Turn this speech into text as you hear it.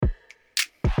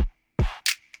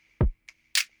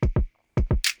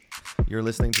You're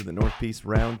listening to the North Peace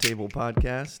Roundtable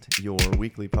Podcast, your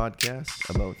weekly podcast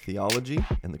about theology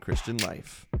and the Christian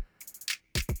life.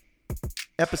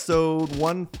 Episode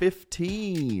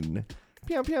 115.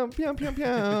 Pew, pew, pew, pew, pew.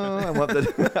 I want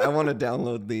to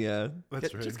download the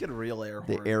Just get a real air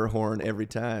the horn. air horn every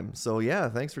time. So yeah,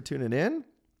 thanks for tuning in.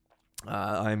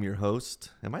 I'm your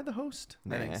host. Am I the host?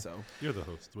 I think so. You're the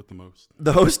host with the most.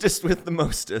 The hostess with the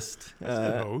mostest.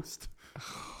 The host.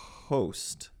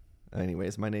 Host.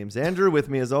 Anyways, my name's Andrew. With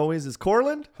me as always is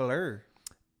Corland Hello.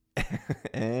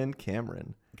 and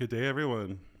Cameron. Good day,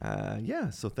 everyone. Yeah,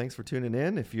 so thanks for tuning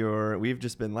in. We've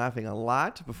just been laughing a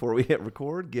lot before we hit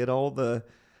record. Get all the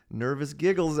nervous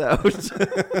giggles out. That's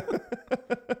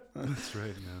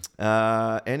right,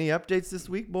 yeah. Any updates this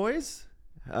week, boys?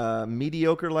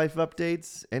 Mediocre life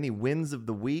updates? Any wins of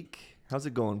the week? How's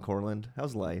it going, Corland?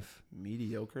 How's life?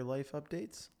 Mediocre life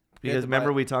updates? Because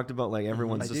remember we talked about like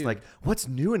everyone's just like, what's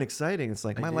new and exciting? It's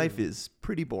like my life is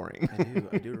pretty boring.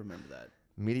 I do remember that.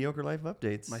 Mediocre life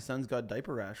updates. My son's got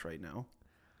diaper rash right now.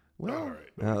 Well, All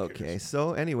right, okay.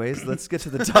 So anyways, let's get to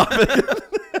the topic.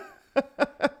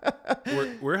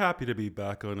 We're happy to be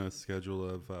back on a schedule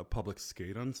of public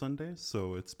skate on Sundays,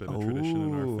 so it's been a tradition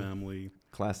in our family.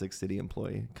 Classic city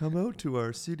employee. Come out to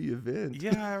our city event.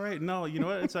 Yeah, right. No, you know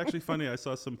what? It's actually funny. I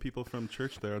saw some people from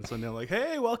church there on Sunday. Like,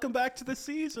 hey, welcome back to the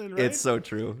season, right? It's so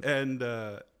true. And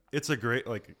it's a great,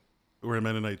 like, we're a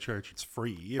Mennonite church. It's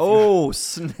free. Oh,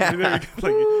 snap.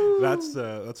 That's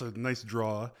a nice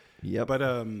draw. Yep. But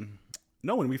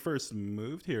no, when we first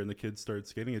moved here and the kids started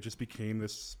skating, it just became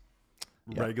this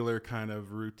regular kind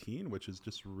of routine, which is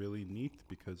just really neat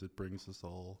because it brings us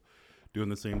all doing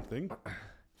the same thing.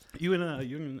 You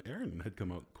and Aaron had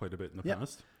come out quite a bit in the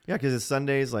past. Yeah, because it's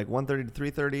Sundays like 1:30 to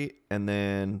 3:30 and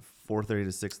then 4:30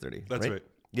 to 6:30. That's right.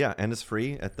 Yeah, and it's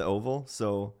free at the Oval.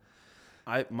 So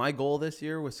My goal this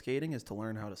year with skating is to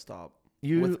learn how to stop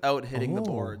without hitting the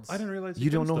boards. I didn't realize you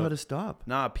don't know how to stop.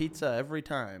 Nah, pizza every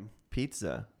time.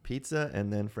 Pizza,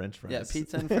 and then French fries. Yeah,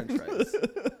 pizza and French fries.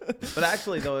 But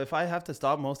actually, though, if I have to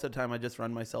stop, most of the time I just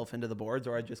run myself into the boards,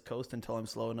 or I just coast until I'm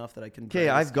slow enough that I can. Okay,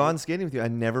 I've gone skating with you. I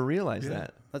never realized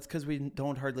that. That's because we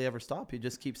don't hardly ever stop. You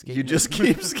just keep skating. You just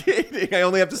keep skating. I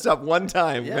only have to stop one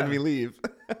time when we leave.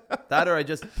 That, or I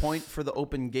just point for the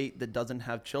open gate that doesn't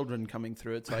have children coming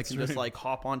through it, so I can just like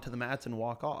hop onto the mats and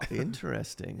walk off.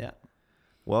 Interesting. Yeah.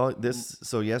 Well,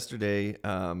 so yesterday,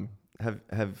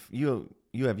 have you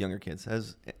have younger kids?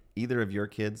 Has either of your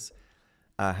kids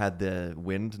had the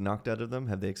wind knocked out of them?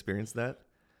 Have they experienced that?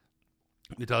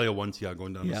 Natalia once,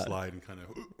 going down the slide and kind of.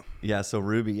 Yeah. So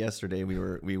Ruby, yesterday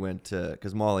we went to,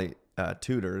 because Molly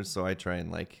tutors, so I try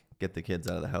and like get the kids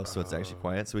out of the house so it's actually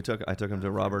quiet. So I took them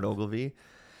to Robert Ogilvie,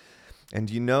 and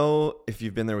if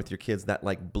you've been there with your kids, that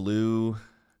like blue,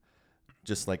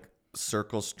 just like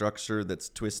circle structure that's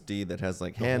twisty that has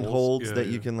like handholds that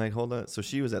you can like hold on. So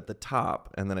she was at the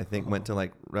top and then I think went to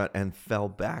like and fell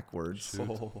backwards.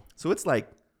 So it's like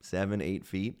 7-8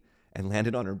 feet and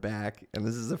landed on her back. And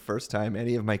this is the first time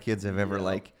any of my kids have ever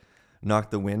like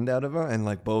knocked the wind out of her. And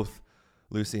like both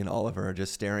Lucy and Oliver are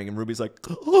just staring and Ruby's like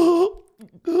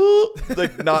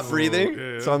like not breathing.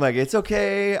 Yeah. So I'm like, it's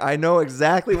okay. I know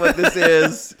exactly what this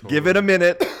is. Totally. Give it a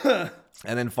minute.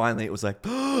 And then finally it was like,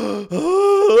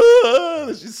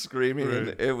 she's screaming.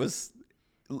 Right. And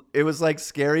it was like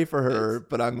scary for her,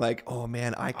 but I'm like, oh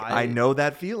man, I know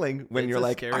that feeling when you're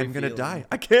like, I'm going to die.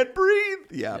 I can't breathe.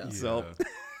 Yeah. So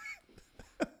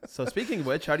speaking of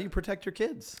which, how do you protect your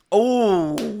kids?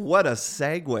 Oh, what a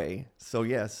segue. So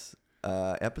yes,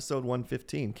 episode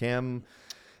 115, Cam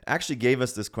actually gave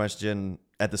us this question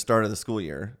at the start of the school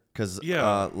year. Because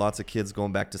lots of kids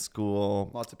going back to school.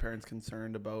 Lots of parents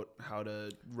concerned about how to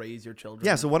raise your children.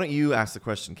 Yeah, so why don't you ask the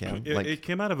question, Cam? It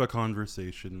came out of a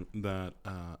conversation that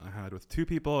I had with two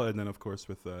people, and then, of course,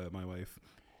 with my wife,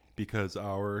 because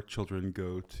our children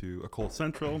go to a Cole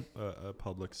Central, a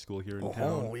public school here in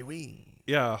town. Oui, oui.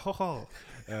 Yeah,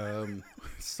 it's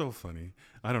so funny.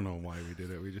 I don't know why we did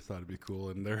it. We just thought it'd be cool.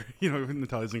 And they're,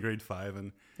 Natalia's in grade 5.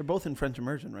 And they're both in French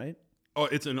immersion, right? Oh,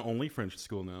 it's an only French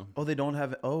school now. Oh, they don't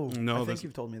have. Oh, no, I think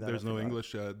you've told me that. There's no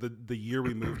English. The year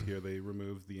we moved here, they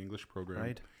removed the English program.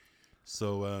 Right.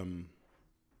 So,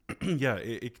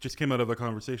 it just came out of a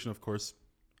conversation. Of course,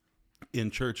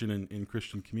 in church and in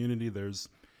Christian community, there's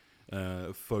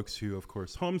folks who, of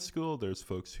course, homeschool. There's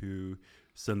folks who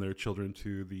send their children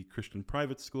to the Christian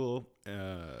private school,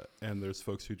 and there's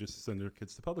folks who just send their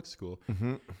kids to public school.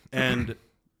 Mm-hmm. And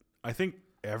I think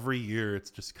every year it's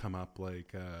just come up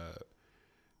like.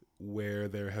 Where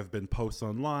there have been posts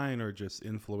online or just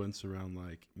influence around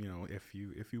like, if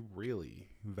you really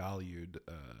valued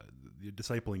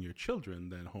discipling your children,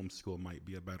 then homeschool might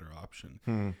be a better option.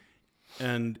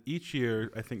 And each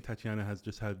year, I think Tatiana has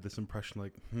just had this impression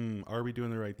like, are we doing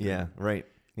the right thing? Yeah, right.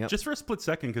 Yep. Just for a split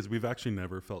second, because we've actually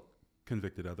never felt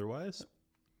convicted otherwise.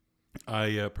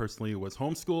 I personally was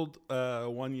homeschooled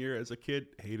 1 year as a kid,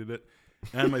 hated it.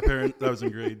 And my parents, that was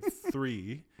in grade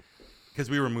 3, because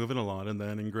we were moving a lot. And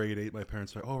then in grade 8, my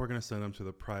parents were like, we're going to send them to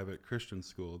the private Christian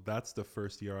school. That's the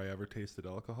first year I ever tasted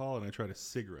alcohol. And I tried a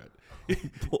cigarette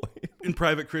in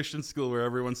private Christian school where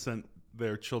everyone sent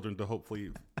their children to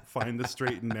hopefully find the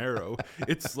straight and narrow.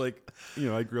 It's like,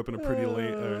 I grew up in a pretty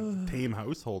tame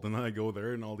household, and then I go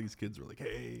there and all these kids were like,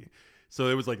 hey. So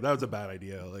it was like, that was a bad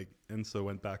idea. Like, and so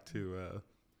went back to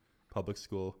public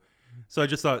school. So I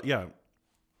just thought,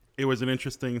 it was an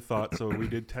interesting thought. So we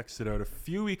did text it out a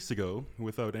few weeks ago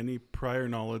without any prior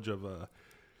knowledge of a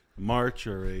march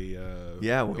or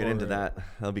we'll get into that.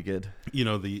 That'll be good.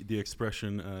 The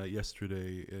expression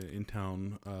yesterday in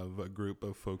town of a group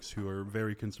of folks who are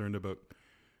very concerned about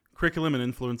curriculum and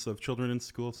influence of children in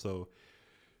school. So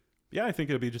I think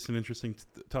it'll be just an interesting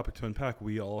topic to unpack.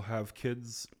 We all have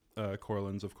kids.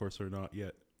 Corlins, of course, are not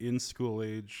yet in school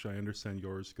age. I understand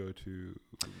yours go to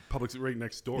public right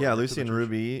next door. Yeah, Lucy and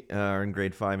Ruby are in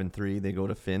grade 5 and 3. They go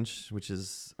to Finch, which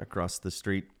is across the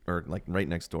street or like right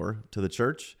next door to the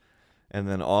church. And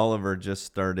then Oliver just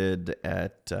started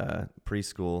at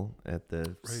preschool at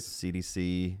the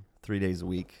CDC 3 days a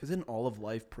week. Isn't all of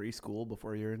life preschool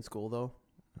before you're in school, though?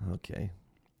 Okay.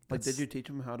 Like, did you teach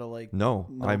them how to, like... No,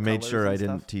 I made sure I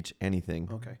didn't stuff? teach anything.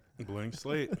 Okay. Blank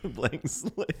slate. Blank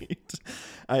slate.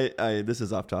 I this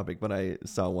is off topic, but I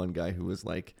saw one guy who was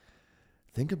like,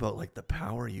 think about like the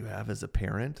power you have as a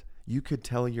parent. You could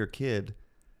tell your kid,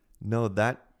 no,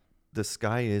 that the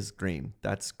sky is green.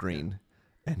 That's green.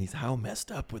 And he's, how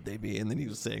messed up would they be? And then he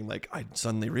was saying like, I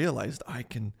suddenly realized I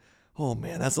can, oh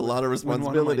man, that's a lot of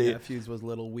responsibility. When one of my nephews was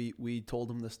little, we told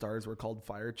him the stars were called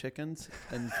fire chickens.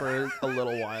 And for a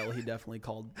little while, he definitely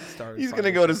called stars. He's going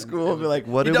to go to school and be like,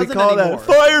 what He do we doesn't call anymore. that?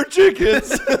 Fire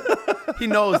chickens. He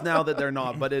knows now that they're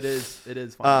not, but it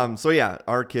is fun. So yeah,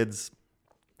 our kids,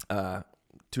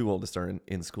 too old to start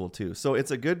in school too. So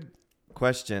it's a good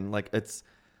question. Like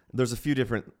there's a few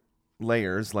different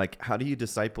layers. Like, how do you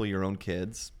disciple your own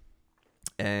kids,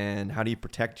 and how do you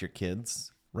protect your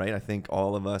kids? Right. I think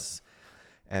all of us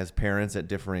as parents at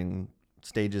differing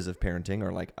stages of parenting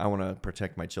are like, I want to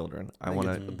protect my children. I want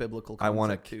a biblical I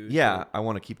want concept to, too. I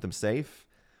want to keep them safe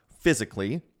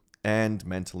physically and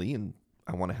mentally, and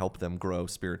I want to help them grow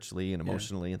spiritually and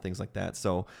emotionally and things like that.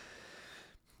 So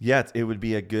yeah, it would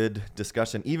be a good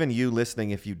discussion. Even you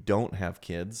listening, if you don't have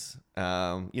kids,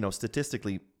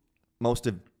 statistically, most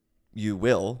of you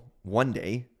will one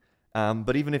day.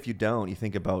 But even if you don't, you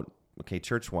think about, okay,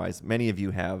 church-wise, many of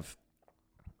you have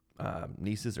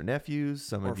nieces or nephews.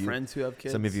 Some of you friends who have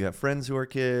kids. Some of you have friends who are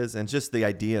kids, and just the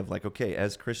idea of like, okay,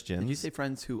 as Christians, Did you say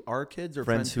friends who are kids or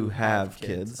friends who have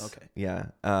kids? Okay.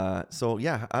 Yeah. So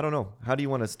yeah, I don't know. How do you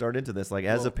want to start into this? Like,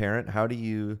 as a parent, how do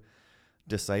you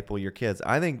disciple your kids?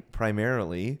 I think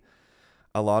primarily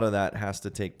a lot of that has to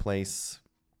take place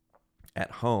at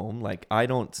home. Like, I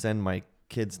don't send my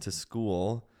kids to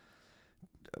school.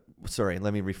 Sorry,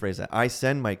 let me rephrase that. I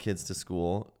send my kids to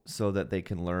school so that they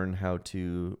can learn how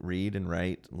to read and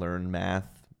write, learn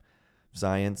math,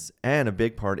 science, and a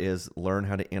big part is learn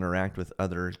how to interact with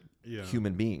other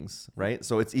human beings, right?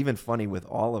 So it's even funny with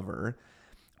Oliver.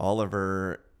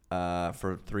 Oliver,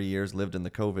 for 3 years, lived in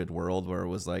the COVID world where it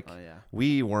was like,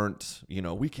 we weren't,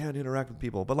 we can't interact with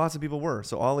people, but lots of people were.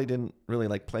 So Ollie didn't really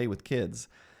like play with kids.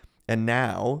 And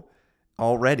now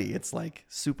already it's like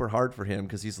super hard for him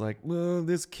because he's like, well,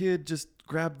 this kid just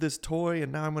grabbed this toy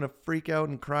and now I'm going to freak out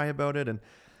and cry about it. And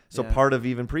so part of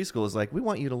even preschool is like, we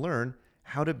want you to learn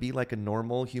how to be like a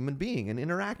normal human being and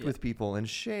interact with people and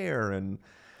share. And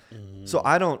so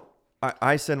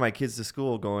I send my kids to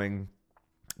school going,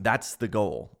 that's the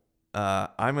goal.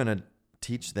 I'm going to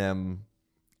teach them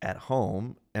at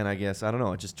home. And I guess, I don't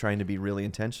know, just trying to be really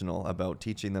intentional about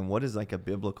teaching them what is like a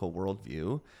biblical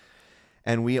worldview.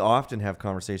 And we often have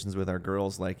conversations with our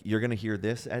girls like, you're going to hear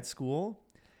this at school,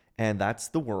 and that's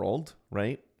the world,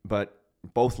 right? But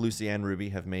both Lucy and Ruby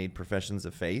have made professions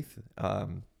of faith.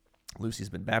 Lucy's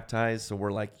been baptized, so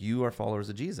we're like, you are followers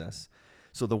of Jesus.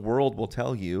 So the world will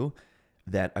tell you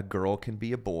that a girl can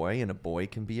be a boy and a boy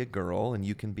can be a girl and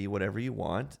you can be whatever you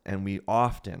want. And we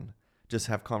often just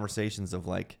have conversations of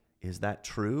like, is that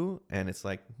true? And it's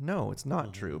like, no, it's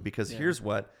not true, because here's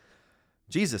what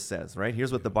Jesus says, right?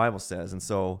 Here's what the Bible says. And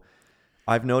so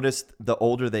I've noticed the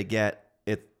older they get,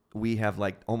 we have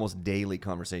like almost daily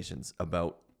conversations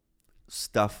about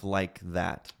stuff like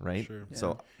that, right? Sure. Yeah.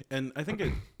 So, and I think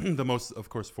the most, of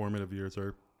course, formative years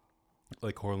are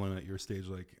like Corlin at your stage,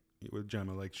 like with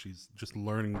Gemma, like she's just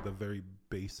learning the very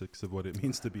basics of what it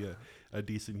means to be a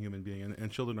decent human being,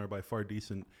 and children are by far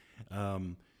decent.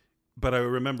 But I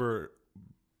remember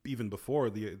even before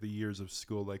the years of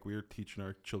school, like we were teaching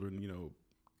our children,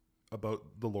 about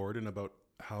the Lord and about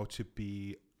how to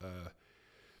be.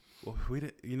 Well, we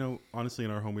didn't, honestly,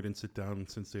 in our home, we didn't sit down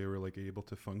since they were like able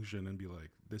to function and be like,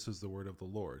 this is the word of the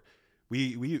Lord.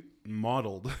 We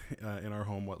modeled in our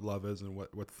home what love is and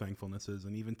what thankfulness is.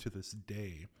 And even to this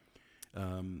day,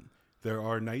 there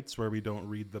are nights where we don't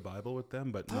read the Bible with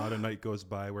them, but not a night goes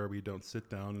by where we don't sit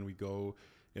down and we go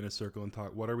in a circle and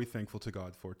talk, what are we thankful to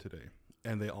God for today?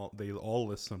 And they all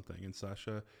list something. And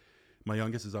Sasha, my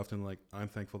youngest, is often like, I'm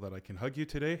thankful that I can hug you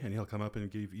today. And he'll come up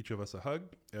and give each of us a hug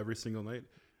every single night.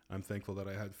 I'm thankful that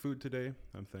I had food today.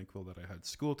 I'm thankful that I had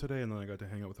school today. And then I got to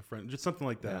hang out with a friend, just something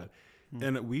like that. Yeah.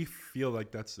 And we feel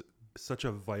like that's such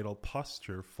a vital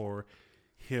posture for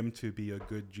him to be a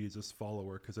good Jesus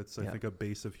follower, because it's, I think, a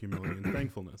base of humility and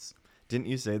thankfulness. Didn't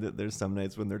you say that there's some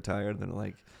nights when they're tired and they're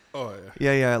like, oh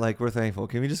yeah, like, we're thankful.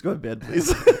 Can we just go to bed,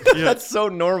 please? That's so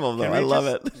normal, though. I love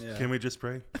it. Yeah. Can we just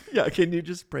pray? Yeah, can you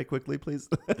just pray quickly, please?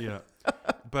 Yeah.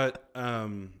 But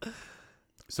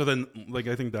so then, like,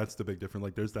 I think that's the big difference.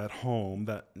 Like, there's that home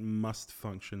that must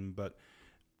function,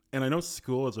 and I know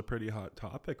school is a pretty hot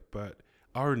topic, but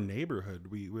our neighborhood,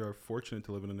 we are fortunate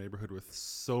to live in a neighborhood with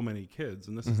so many kids,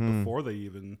 and this is before they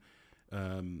even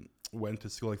went to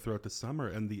school, like throughout the summer,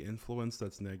 and the influence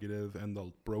that's negative and the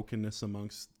brokenness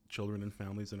amongst children and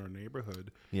families in our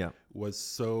neighborhood was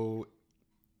so,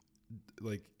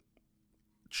 like,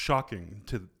 shocking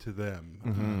to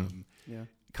them.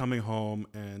 Coming home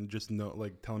and just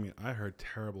telling me, I heard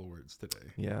terrible words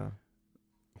today. Yeah.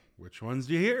 Which ones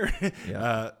do you hear?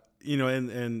 Yeah.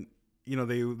 And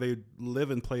they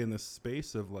live and play in this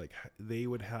space of like, they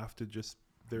would have to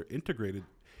they're integrated.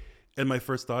 And my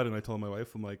first thought, and I told my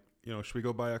wife, I'm like, should we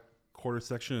go buy a quarter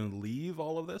section and leave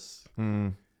all of this?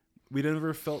 We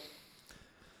never felt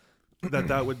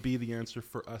that would be the answer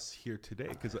for us here today.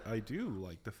 Because I do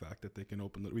like the fact that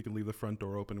we can leave the front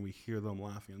door open and we hear them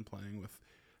laughing and playing with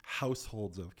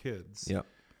households of kids. Yeah.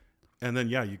 And then,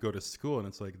 you go to school and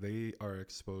it's like they are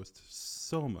exposed to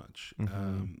so much,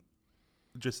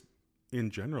 just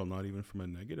in general, not even from a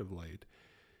negative light.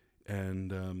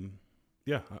 And,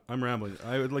 I'm rambling.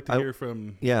 I would like to hear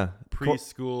from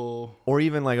preschool. Or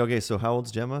even like, okay, so how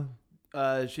old's Gemma?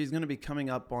 She's going to be coming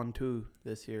up on 2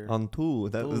 this year. On 2.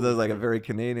 That was like a very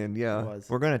Canadian. Yeah.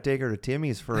 We're going to take her to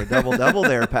Timmy's for a double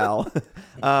there, pal.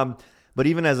 But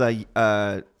even as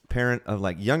a parent of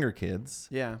like younger kids.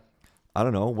 Yeah. I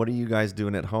don't know. What are you guys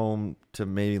doing at home to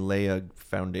maybe lay a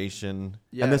foundation?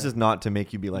 Yeah. And this is not to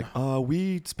make you be like,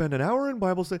 we spend an hour in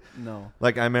Bible study. No.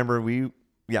 Like I remember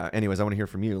anyways, I want to hear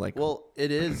from you. Like, well,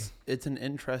 it's an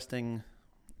interesting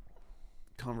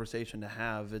conversation to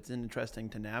have. It's interesting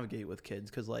to navigate with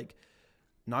kids. Cause like,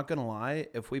 not going to lie,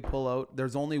 if we pull out,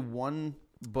 there's only one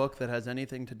book that has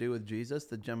anything to do with Jesus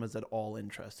that Gemma's at all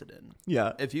interested in.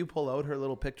 Yeah. If you pull out her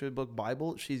little picture book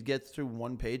Bible, she gets through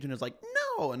one page and is like,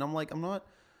 no. And I'm like, I'm not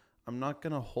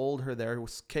going to hold her there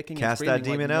kicking and screaming. Cast that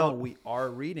demon out. No, we are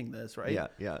reading this, right? Yeah.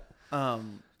 Yeah.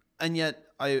 And yet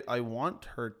I want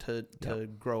her to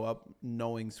grow up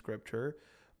knowing scripture.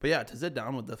 But to sit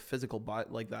down with the physical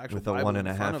Bible, like the actual with a Bible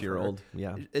 1.5-year-old.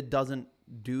 Yeah. It doesn't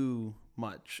do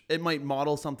much. It might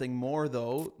model something more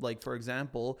though. Like for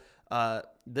example,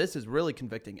 this is really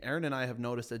convicting. Aaron and I have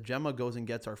noticed that Gemma goes and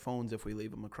gets our phones if we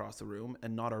leave them across the room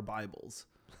and not our Bibles.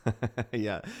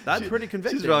 Yeah. That's pretty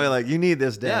convicting. She's probably like, you need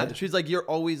this, Dad. Yeah. She's like, you're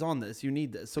always on this. You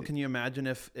need this. So can you imagine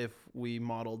if we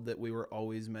modeled that we were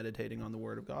always meditating on the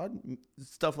Word of God?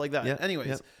 Stuff like that. Yeah.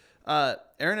 Anyways,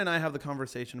 Aaron and I have the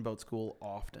conversation about school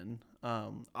often.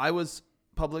 I was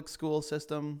public school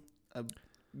system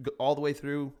all the way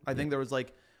through. I think there was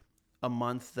like a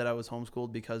month that I was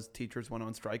homeschooled because teachers went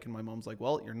on strike, and my mom's like,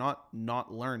 well, you're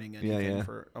not learning anything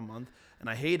for a month. And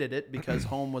I hated it because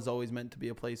home was always meant to be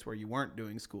a place where you weren't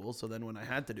doing school. So then when I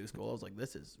had to do school, I was like,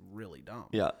 this is really dumb.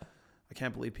 Yeah. I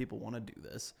can't believe people want to do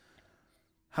this.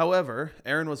 However,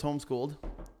 Aaron was homeschooled.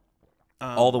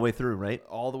 All the way through, right?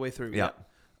 All the way through. Yeah.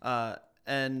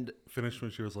 And finished when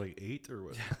she was like 8 or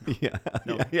what? Yeah.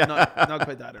 No, not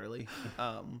quite that early.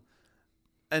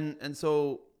 And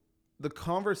so the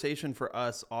conversation for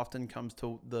us often comes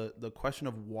to the question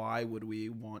of why would we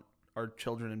want our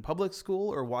children in public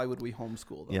school or why would we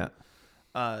homeschool them?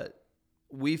 Yeah.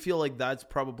 We feel like that's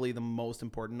probably the most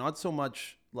important. Not so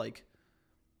much like,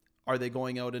 are they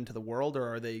going out into the world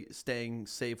or are they staying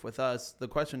safe with us? The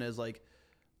question is like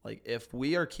if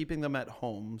we are keeping them at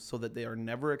home so that they are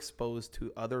never exposed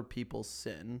to other people's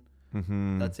sin,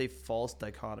 That's a false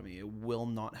dichotomy. It will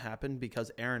not happen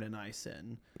because Erin and I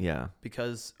sin. Yeah.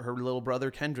 Because her little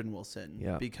brother Kendron will sin.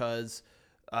 Yeah. Because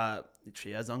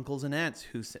she has uncles and aunts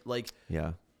who sin. Like,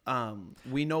 Yeah.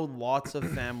 We know lots of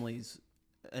families,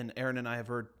 and Erin and I have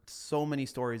heard so many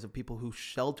stories of people who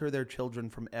shelter their children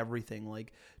from everything,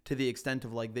 like to the extent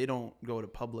of like they don't go to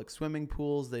public swimming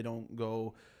pools, they don't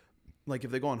go, like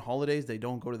if they go on holidays, they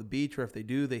don't go to the beach, or if they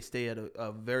do, they stay at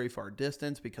a very far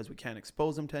distance because we can't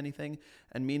expose them to anything.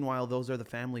 And meanwhile, those are the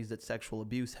families that sexual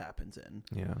abuse happens in.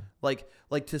 Yeah.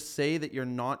 Like to say that you're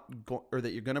not or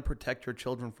that you're going to protect your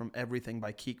children from everything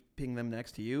by keeping them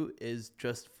next to you is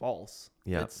just false.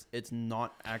 Yeah. It's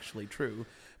not actually true.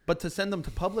 But to send them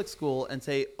to public school and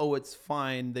say, oh, it's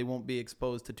fine, they won't be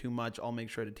exposed to too much, I'll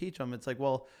make sure to teach them. It's like,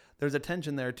 well, there's a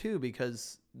tension there too,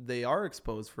 because they are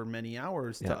exposed for many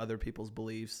hours to other people's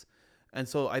beliefs. And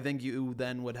so I think you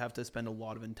then would have to spend a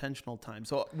lot of intentional time.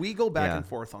 So we go back and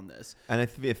forth on this. And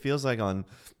it feels like on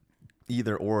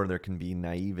either or there can be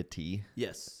naivety.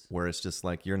 Yes. Where it's just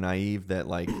like you're naive that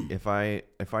like if I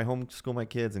homeschool my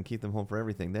kids and keep them home for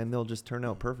everything, then they'll just turn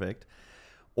out perfect.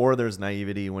 Or there's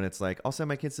naivety when it's like, I'll send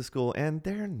my kids to school and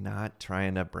they're not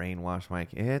trying to brainwash my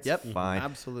kids. It's fine.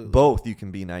 Absolutely. Both, you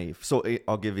can be naive. So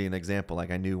I'll give you an example.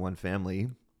 Like I knew one family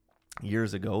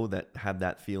years ago that had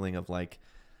that feeling of like,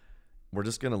 we're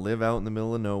just going to live out in the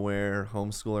middle of nowhere,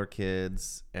 homeschool our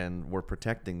kids, and we're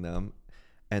protecting them.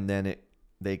 And then it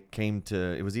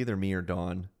was either me or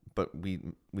Dawn, but we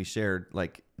shared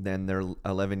like, then their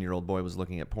 11-year-old boy was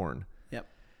looking at porn.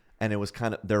 And it was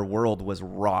kind of, their world was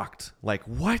rocked. Like,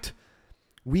 what?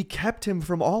 We kept him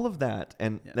from all of that.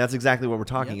 And that's exactly what we're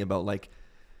talking about. Like,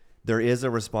 there is a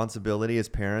responsibility as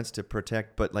parents to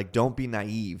protect, but like, don't be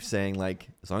naive saying like,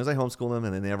 as long as I homeschool them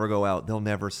and they never go out, they'll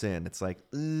never sin. It's like,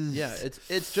 ugh. Yeah,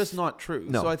 it's just not true.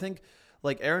 No. So I think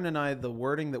like Erin and I, the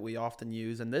wording that we often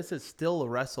use, and this is still a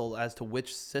wrestle as to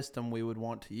which system we would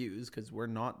want to use because we're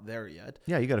not there yet.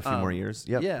 Yeah, you got a few more years.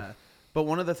 Yep. Yeah. But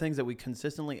one of the things that we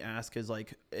consistently ask is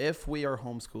like, if we are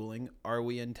homeschooling, are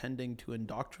we intending to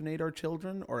indoctrinate our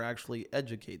children or actually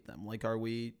educate them? Like, are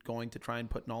we going to try and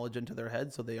put knowledge into their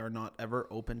heads so they are not ever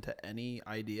open to any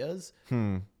ideas?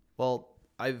 Well,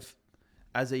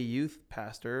 as a youth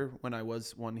pastor, when I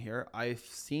was one here, I've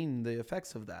seen the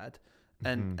effects of that.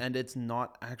 And it's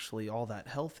not actually all that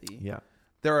healthy. Yeah.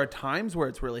 There are times where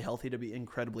it's really healthy to be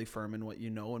incredibly firm in what you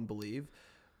know and believe.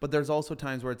 But there's also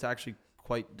times where it's actually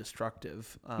quite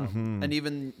destructive. And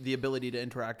even the ability to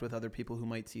interact with other people who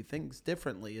might see things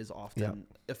differently is often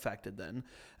affected then.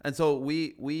 And so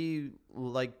we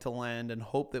like to land and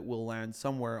hope that we'll land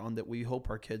somewhere on that. We hope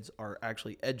our kids are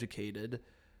actually educated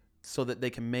so that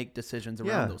they can make decisions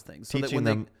around those things. So teaching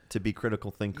them to be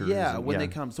critical thinkers. Yeah, when they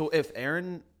come. So if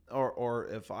Erin or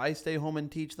if I stay home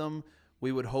and teach them,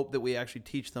 we would hope that we actually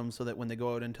teach them so that when they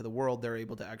go out into the world, they're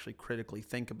able to actually critically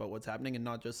think about what's happening and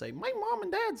not just say, my mom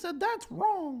and dad said that's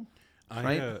wrong.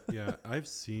 Right? I've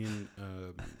seen,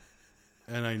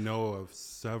 and I know of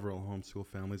several homeschool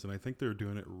families, and I think they're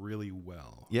doing it really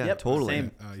well. Yeah, totally.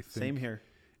 Same here.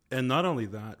 And not only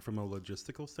that, from a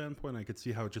logistical standpoint, I could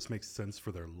see how it just makes sense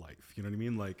for their life. You know what I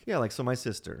mean? Like, yeah, like so my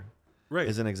sister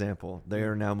is an example. They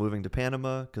are now moving to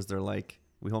Panama because they're like,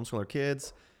 we homeschool our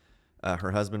kids.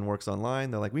 Her husband works online.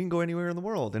 They're like, we can go anywhere in the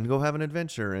world and go have an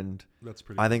adventure. And that's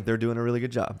pretty. I think they're doing a really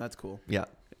good job. That's cool. Yeah.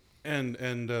 And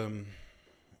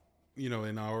you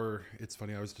know, it's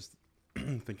funny. I was just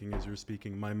thinking as you were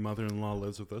speaking, my mother-in-law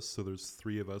lives with us. So there's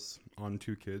 3 of us on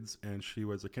 2 kids. And she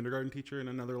was a kindergarten teacher in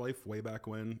another life way back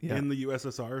when in the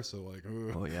USSR. So like,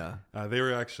 oh yeah. They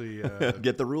were actually,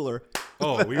 get the ruler.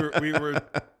 We were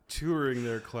touring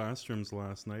their classrooms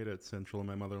last night at Central, and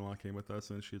my mother-in-law came with us,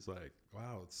 and she's like,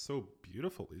 wow, it's so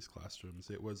beautiful, these classrooms.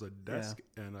 It was a desk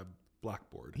and a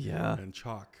blackboard and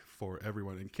chalk for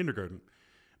everyone in kindergarten.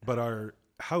 But our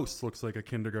house looks like a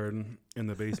kindergarten in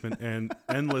the basement, and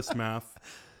endless math,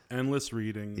 endless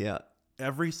reading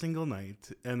every single night,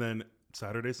 and then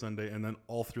Saturday, Sunday, and then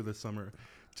all through the summer,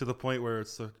 to the point where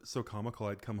it's so comical.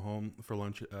 I'd come home for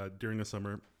lunch during the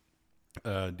summer,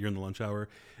 during the lunch hour,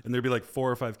 and there'd be like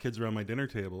 4 or 5 kids around my dinner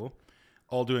table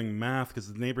all doing math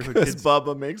because the neighborhood kids.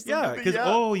 Bubba makes them. Because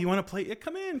you want to play? Yeah,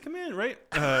 come in, right?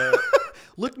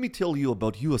 Let me tell you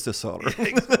about USSR.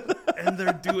 And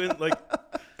they're doing like,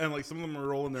 and like some of them are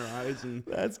rolling their eyes, and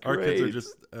that's great. Our kids are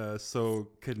just so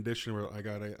conditioned where I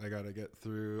gotta get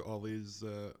through all these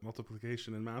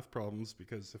multiplication and math problems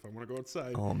because if I want to go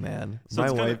outside. Oh man,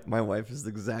 so my wife is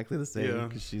exactly the same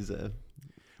because she's a.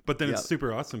 But then it's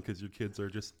super awesome because your kids are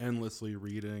just endlessly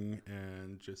reading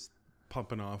and just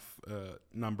pumping off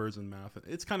numbers and math.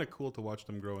 It's kind of cool to watch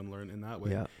them grow and learn in that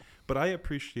way. Yeah. But I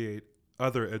appreciate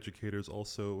other educators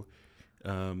also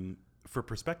for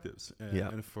perspectives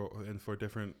and for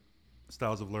different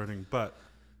styles of learning. But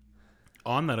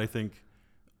on that, I think,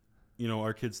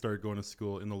 our kids started going to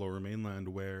school in the Lower Mainland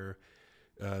where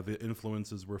the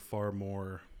influences were far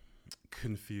more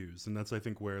confused. And that's, I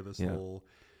think, where this whole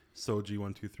SOGI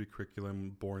 1, 2, 3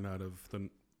 curriculum born out of the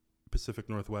Pacific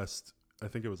Northwest, I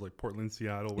think it was like Portland,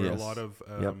 Seattle, where a lot of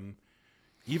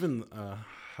even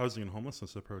housing and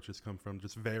homelessness approaches come from,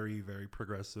 just very, very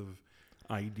progressive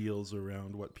ideals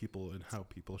around what people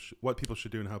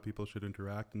should do and how people should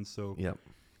interact. And so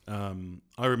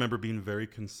I remember being very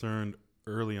concerned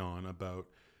early on about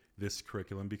this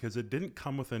curriculum because it didn't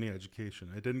come with any education.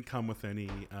 It didn't come with any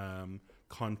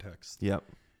context.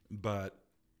 But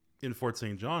in Fort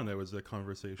St. John, there was a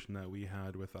conversation that we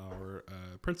had with our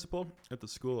principal at the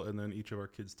school, and then each of our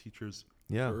kids' teachers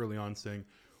early on saying,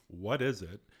 what is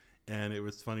it? And it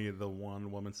was funny. The one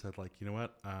woman said, like, you know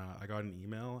what? I got an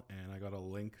email and I got a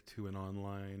link to an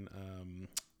online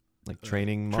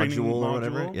training module or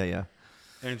whatever. Yeah.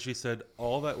 And she said,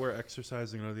 all that we're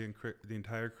exercising on the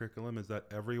entire curriculum is that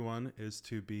everyone is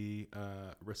to be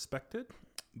respected.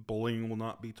 Bullying will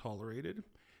not be tolerated.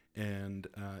 And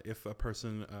if a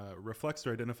person reflects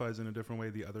or identifies in a different way,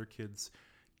 the other kids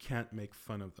can't make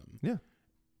fun of them. Yeah.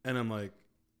 And I'm like,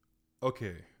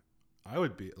 okay, I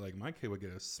would be like, my kid would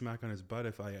get a smack on his butt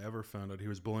if I ever found out he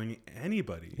was bullying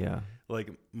anybody. Yeah. Like,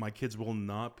 my kids will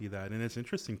not be that. And it's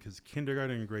interesting because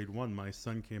kindergarten and grade 1, my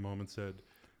son came home and said,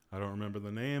 I don't remember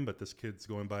the name, but this kid's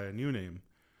going by a new name.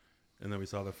 And then we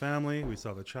saw the family, we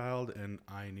saw the child, and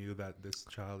I knew that this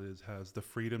child has the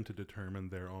freedom to determine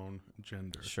their own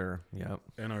gender. Sure, yeah.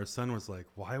 And our son was like,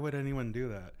 why would anyone do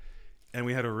that? And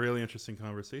we had a really interesting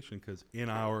conversation because in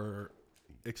our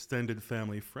extended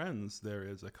family friends, there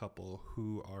is a couple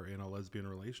who are in a lesbian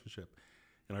relationship.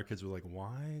 And our kids were like,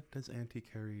 why does Auntie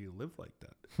Carrie live like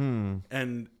that?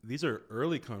 And these are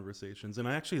early conversations, and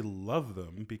I actually love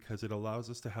them because it allows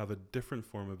us to have a different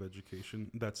form of education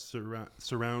that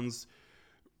surrounds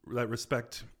that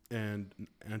respect and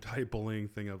anti-bullying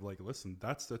thing of like, listen,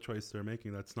 that's the choice they're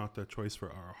making. That's not the choice for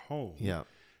our home. Yeah.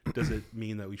 Does it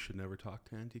mean that we should never talk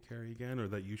to Auntie Carrie again, or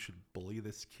that you should bully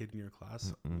this kid in your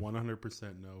class?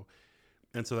 100% no.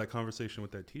 And so that conversation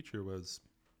with that teacher was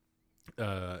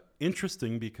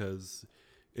interesting because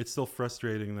it's still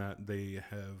frustrating that they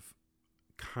have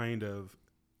kind of,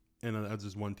 and that's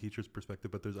just one teacher's perspective,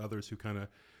 but there's others who kind of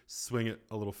swing it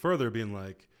a little further, being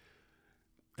like,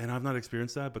 and I've not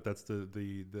experienced that, but that's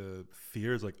the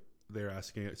fears, like they're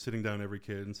asking, sitting down every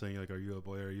kid and saying like, are you a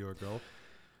boy or are you a girl?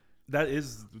 That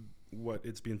is what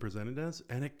it's being presented as,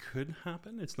 and it could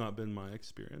happen. It's not been my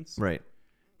experience. Right.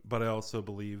 But I also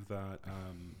believe that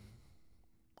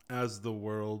as the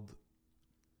world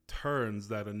turns,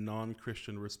 that a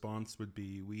non-Christian response would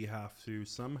be, we have to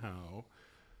somehow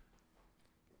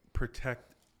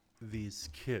protect these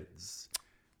kids,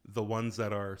 the ones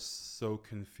that are so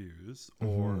confused,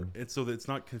 or it's so that it's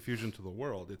not confusion to the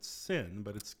world, it's sin,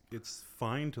 but it's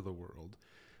fine to the world.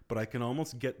 But I can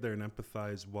almost get there and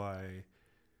empathize why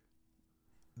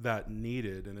that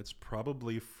needed, and it's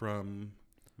probably from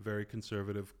very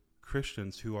conservative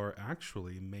Christians who are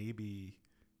actually maybe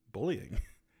bullying.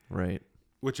 Right.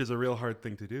 Which is a real hard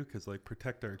thing to do because, like,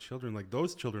 protect our children. Like,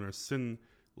 those children are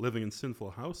living in sinful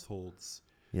households.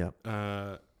 Yeah.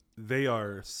 They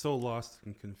are so lost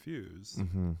and confused.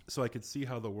 So I could see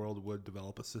how the world would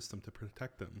develop a system to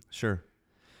protect them. Sure.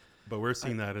 But we're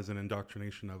seeing that as an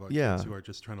indoctrination of our kids who are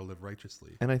just trying to live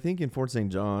righteously. And I think in Fort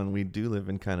St. John, we do live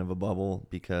in kind of a bubble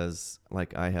because,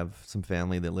 like, I have some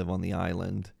family that live on the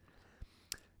island,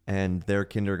 and their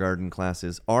kindergarten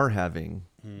classes are having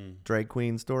drag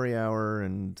queen story hour,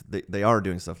 and they are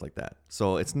doing stuff like that.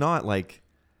 So it's not like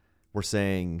we're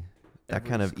saying that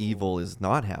kind of evil is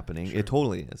not happening. Sure. It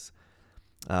totally is.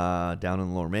 Down in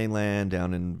the Lower Mainland,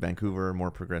 down in Vancouver, more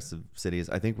progressive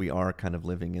cities. I think we are kind of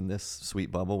living in this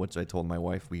sweet bubble, which I told my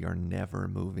wife we are never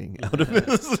moving out of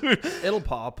this. It'll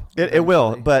pop. It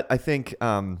will. But I think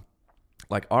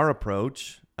like our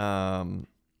approach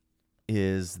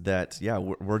is that,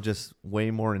 we're just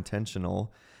way more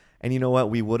intentional. And you know what?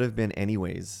 We would have been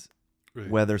anyways,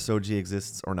 whether SOGI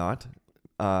exists or not.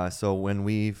 So when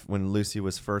Lucy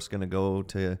was first going to go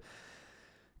to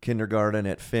kindergarten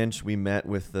at Finch, we met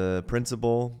with the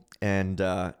principal, and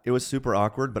it was super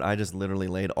awkward, but I just literally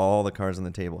laid all the cards on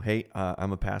the table. Hey,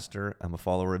 I'm a pastor. I'm a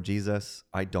follower of Jesus.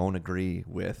 I don't agree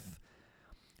with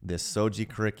this SOGI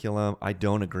curriculum. I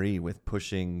don't agree with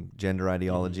pushing gender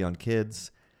ideology on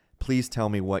kids. Please tell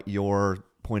me what your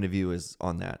point of view is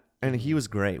on that. And he was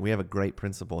great. We have a great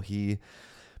principal. He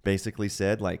basically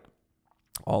said, like,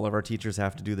 all of our teachers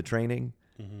have to do the training.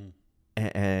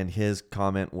 And his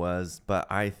comment was,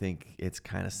 but I think it's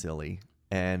kind of silly.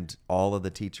 And all of the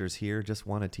teachers here just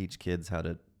want to teach kids how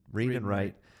to read and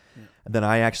write. Yeah. And then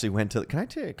I actually went to, can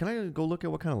I go look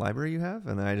at what kind of library you have?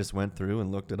 And then I just went through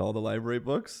and looked at all the library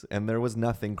books, and there was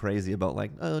nothing crazy about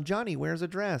like, oh, Johnny wears a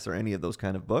dress or any of those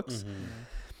kind of books. Mm-hmm.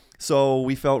 So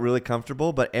we felt really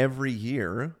comfortable, but every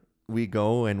year we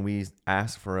go and we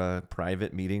ask for a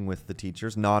private meeting with the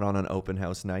teachers, not on an open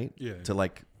house night to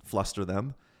like fluster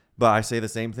them. But I say the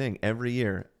same thing every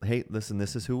year. Hey, listen,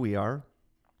 this is who we are.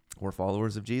 We're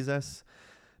followers of Jesus,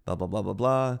 blah, blah, blah, blah,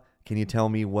 blah. Can you tell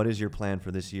me what is your plan for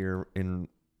this year in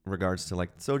regards to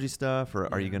like SOGI stuff,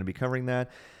 or are you going to be covering that?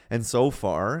 And so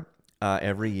far,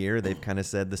 every year they've kind of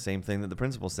said the same thing that the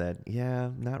principal said. Yeah,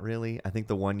 not really. I think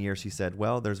the one year she said,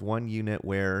 well, there's one unit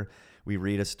where we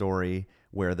read a story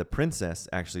where the princess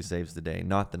actually saves the day,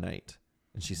 not the knight.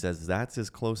 And she says, that's as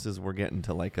close as we're getting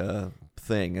to like a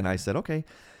thing. And I said, okay.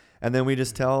 And then we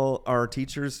just tell our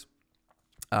teachers,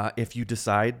 if you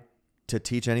decide to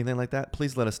teach anything like that,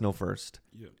 please let us know first.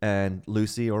 Yeah. And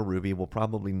Lucy or Ruby will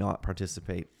probably not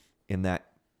participate in that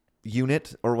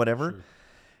unit or whatever. Sure.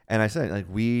 And I said, like,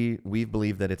 we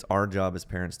believe that it's our job as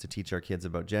parents to teach our kids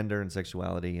about gender and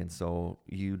sexuality, and so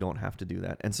you don't have to do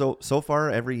that. And so far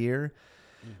every year,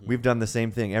 we've done the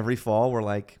same thing. Every fall, we're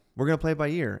like, we're going to play it by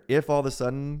ear. If all of a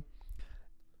sudden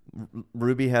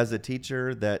Ruby has a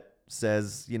teacher that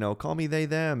says, you know, call me they,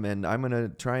 them, and I'm going to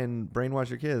try and brainwash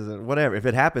your kids, whatever. If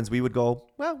it happens, we would go,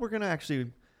 well, we're going to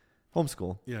actually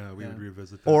homeschool. Yeah, we would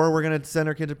revisit that. Or we're going to send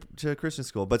our kid to Christian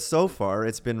school. But so far,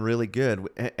 it's been really good.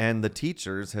 And the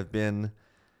teachers have been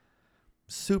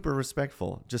super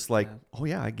respectful. Just like, oh,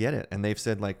 yeah, I get it. And they've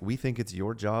said, like, we think it's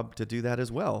your job to do that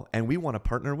as well. And we want to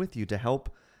partner with you to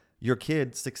help your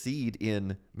kid succeed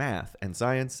in math and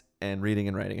science and reading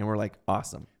and writing. And we're like,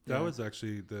 awesome. That was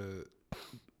actually the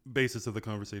basis of the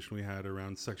conversation we had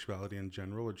around sexuality in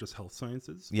general, or just health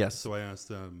sciences. Yes. So I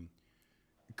asked,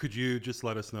 could you just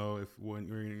let us know if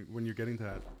when you're getting to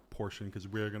that portion, because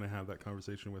we're going to have that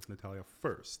conversation with Natalia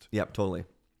first. Yep, totally.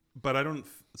 But I don't.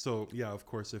 So yeah, of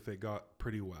course, if it got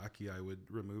pretty wacky, I would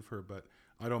remove her. But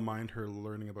I don't mind her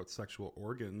learning about sexual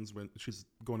organs when she's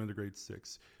going into grade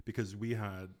 6, because we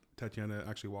had Tatiana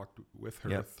actually walked with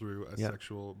her through a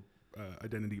sexual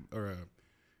identity or a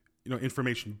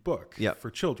information book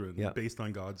for children based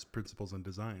on God's principles and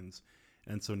designs.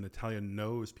 And so Natalia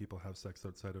knows people have sex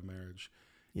outside of marriage.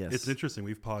 Yes. It's interesting.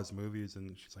 We've paused movies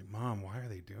and she's like, Mom, why are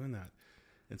they doing that?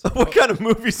 And so, what kind of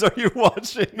movies are you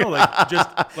watching? No, like just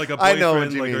like a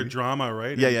boyfriend, like a drama,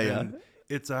 right? Yeah.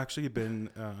 It's actually been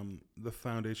the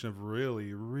foundation of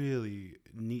really, really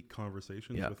neat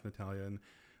conversations with Natalia. And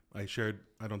I shared,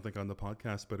 I don't think on the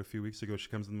podcast, but a few weeks ago, she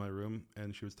comes in my room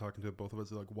and she was talking to both of us.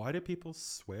 Like, why do people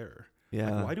swear? Yeah.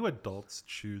 Like, why do adults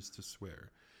choose to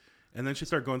swear? And then she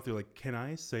started going through like, can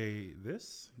I say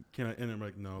this? Can I? And I'm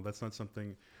like, no, that's not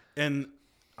something. And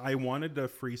I wanted a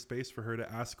free space for her to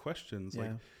ask questions.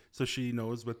 Like, so she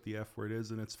knows what the F word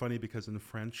is. And it's funny because in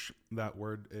French, that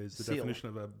word is the definition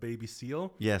of a baby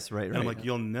seal. Yes, right. And I'm like,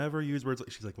 you'll never use words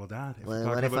like, she's like, well, Dad, if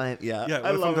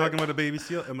I'm talking about a baby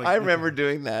seal? I'm like, I remember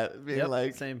doing that. Being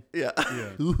like, same. Yeah.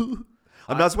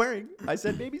 I'm not swearing. I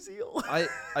said baby seal.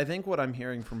 I think what I'm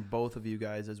hearing from both of you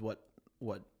guys is what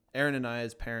Aaron and I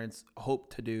as parents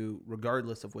hope to do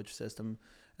regardless of which system.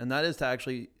 And that is to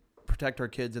actually protect our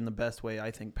kids in the best way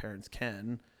I think parents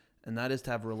can. And that is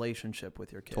to have a relationship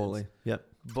with your kids. Totally. Yep.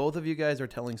 Both of you guys are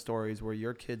telling stories where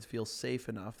your kids feel safe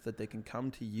enough that they can come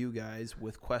to you guys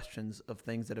with questions of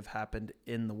things that have happened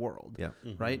in the world. Yeah.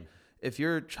 Right? If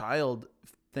your child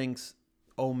thinks,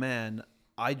 oh man,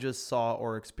 I just saw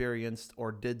or experienced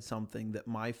or did something that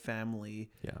my family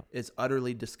is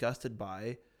utterly disgusted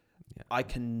by, I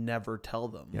can never tell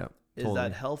them. Yeah. Is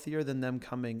that healthier than them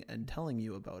coming and telling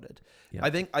you about it? Yeah. I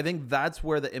think that's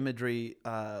where the imagery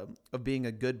of being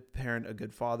a good parent, a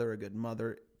good father, a good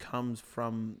mother comes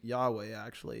from Yahweh,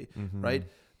 actually, right?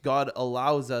 God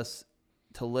allows us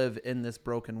to live in this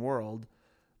broken world,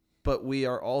 but we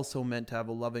are also meant to have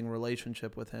a loving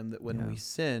relationship with him, that when we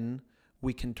sin,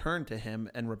 we can turn to him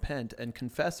and repent and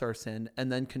confess our sin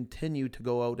and then continue to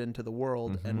go out into the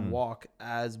world and walk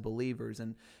as believers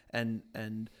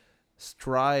and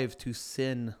strive to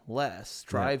sin less,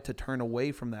 strive to turn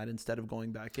away from that instead of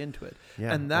going back into it.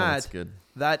 Yeah, and that's good.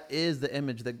 That is the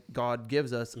image that God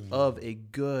gives us of a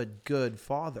good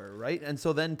father, right? And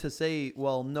so then to say,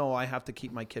 well, no, I have to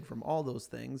keep my kid from all those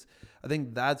things, I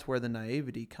think that's where the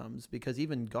naivety comes, because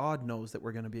even God knows that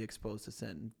we're going to be exposed to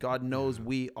sin. God knows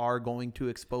we are going to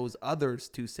expose others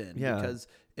to sin because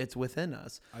it's within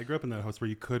us. I grew up in that house where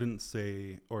you couldn't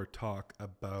say or talk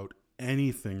about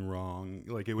anything wrong.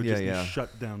 Like it would just be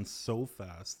shut down so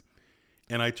fast.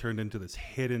 And I turned into this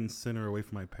hidden sinner away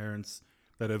from my parents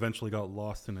that eventually got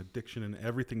lost in addiction and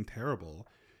everything terrible.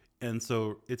 And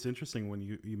so it's interesting when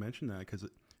you mention that, because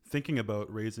thinking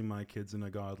about raising my kids in a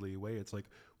godly way, it's like,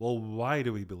 well, why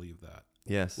do we believe that?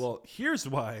 Yes. Well, here's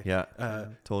why. Yeah,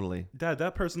 totally. Dad,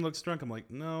 that person looks drunk. I'm like,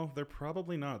 no, they're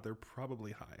probably not. They're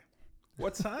probably high.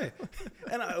 What's high?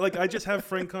 And I just have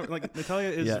frank like Natalia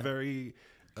is very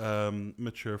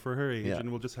mature for her age, and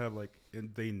we'll just have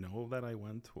and they know that I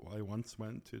once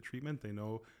went to treatment. They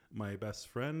know my best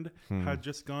friend had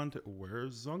just gone to,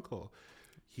 where's uncle?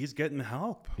 He's getting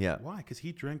help. Yeah. Why? Because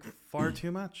he drank far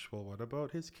too much. Well, what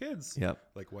about his kids? Yeah.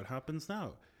 Like, what happens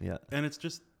now? Yeah. And it's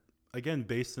just, again,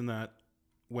 based in that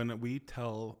when we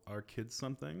tell our kids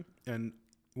something and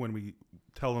when we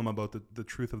tell them about the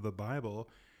truth of the Bible,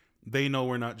 they know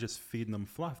we're not just feeding them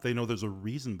fluff. They know there's a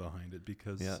reason behind it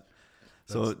because... Yeah.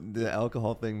 So the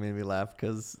alcohol thing made me laugh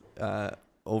because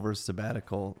over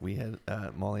sabbatical, we had,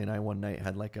 Molly and I one night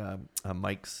had like a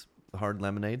Mike's hard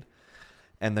lemonade.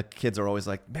 And the kids are always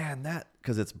like, man, that,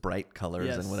 because it's bright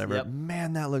colors and whatever. Yep.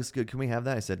 Man, that looks good. Can we have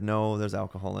that? I said, no, there's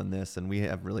alcohol in this. And we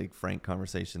have really frank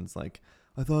conversations like,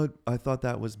 I thought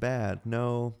that was bad.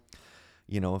 No,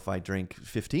 if I drink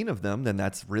 15 of them, then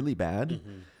that's really bad.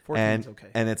 Mm-hmm. 14's okay.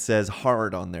 And it says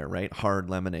hard on there, right?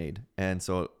 Hard lemonade. And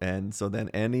so then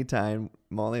anytime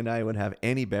Molly and I would have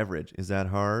any beverage, is that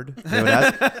hard? They would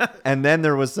ask. And then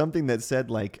there was something that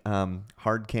said like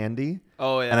hard candy.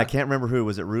 Oh, yeah. And I can't remember who.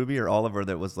 Was it Ruby or Oliver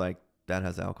that was like, that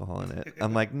has alcohol in it?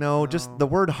 I'm like, no, just the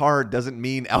word hard doesn't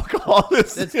mean alcohol.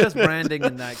 It's just branding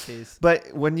in that case.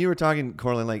 But when you were talking,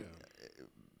 Corlin, like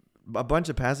a bunch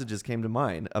of passages came to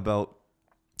mind about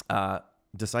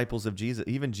disciples of Jesus.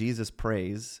 Even Jesus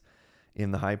prays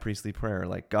in the high priestly prayer,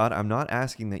 like, God, I'm not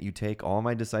asking that you take all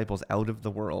my disciples out of the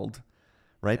world,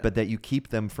 right? Yeah. But that you keep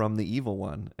them from the evil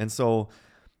one. And so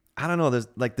I don't know, there's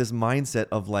like this mindset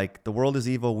of like, the world is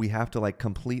evil. We have to like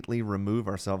completely remove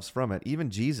ourselves from it. Even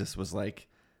Jesus was like,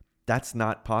 that's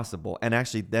not possible. And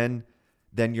actually then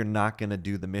you're not going to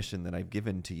do the mission that I've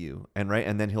given to you. And right.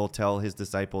 And then he'll tell his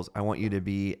disciples, I want you to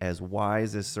be as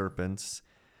wise as serpents.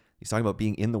 He's talking about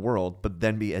being in the world, but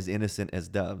then be as innocent as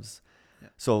doves. Yeah.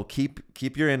 So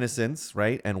keep your innocence,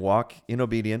 right? And walk in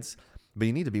obedience. But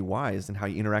you need to be wise in how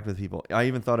you interact with people. I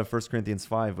even thought of 1 Corinthians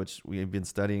 5, which we've been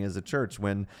studying as a church,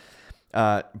 when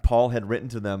Paul had written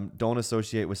to them, don't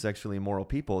associate with sexually immoral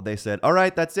people. They said, all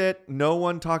right, that's it. No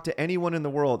one talk to anyone in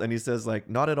the world. And he says, like,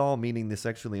 not at all meaning the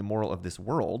sexually immoral of this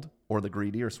world or the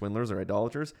greedy or swindlers or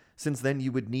idolaters, since then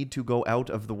you would need to go out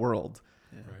of the world.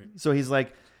 Yeah. Right. So he's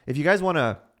like, if you guys want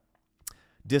to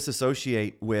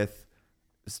disassociate with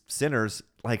sinners,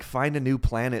 like find a new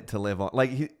planet to live on.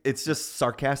 Like it's just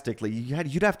sarcastically,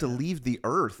 you'd have to leave the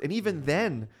earth, and even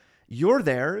then you're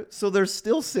there, so there's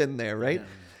still sin there, right? Yeah.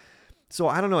 So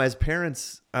I don't know, as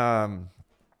parents,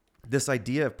 this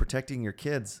idea of protecting your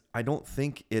kids, I don't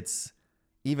think it's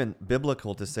even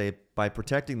biblical to say by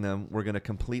protecting them we're going to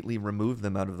completely remove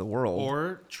them out of the world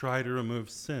or try to remove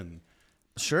sin.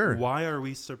 Sure. Why are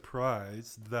we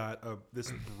surprised that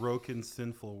this broken,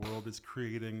 sinful world is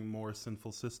creating more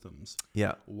sinful systems?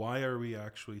 Yeah. Why are we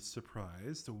actually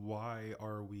surprised? Why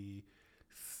are we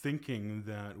thinking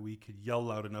that we could yell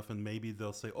loud enough and maybe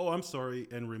they'll say, oh, I'm sorry,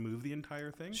 and remove the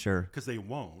entire thing? Sure. Because they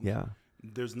won't. Yeah.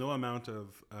 There's no amount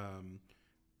of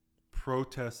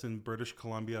protests in British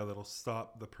Columbia that'll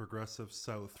stop the progressive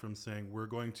South from saying we're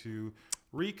going to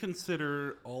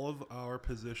reconsider all of our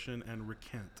position and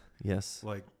recant. Yes.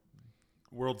 Like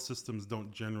world systems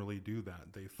don't generally do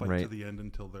that. They fight to the end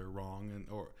until they're wrong,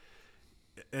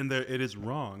 and it is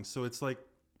wrong. So it's like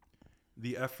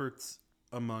the efforts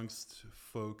amongst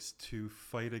folks to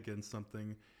fight against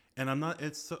something. And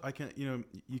I can't,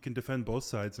 you can defend both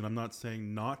sides, and I'm not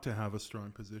saying not to have a strong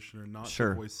position or not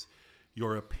to voice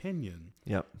your opinion.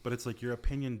 Yep. But it's like your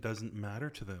opinion doesn't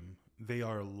matter to them. They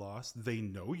are lost. They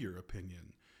know your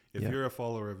opinion. If you're a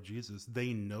follower of Jesus,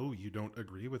 they know you don't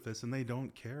agree with this, and they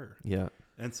don't care. Yeah.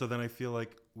 And so then I feel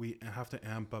like we have to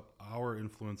amp up our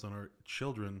influence on our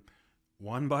children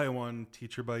one by one,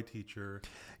 teacher by teacher,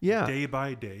 day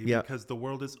by day, because the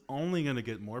world is only going to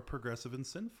get more progressive and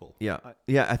sinful. Yeah.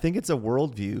 I think it's a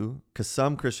worldview, because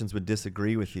some Christians would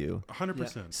disagree with you.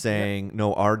 100%. Saying,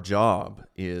 no, our job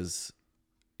is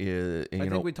I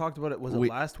think we talked about it. Was it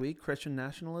last week? Christian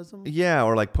nationalism? Yeah,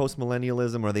 or like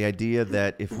post-millennialism, or the idea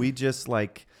that if we just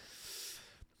like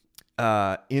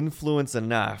influence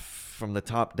enough from the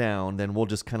top down, then we'll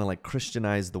just kind of like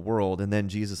Christianize the world, and then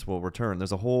Jesus will return.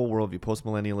 There's a whole worldview,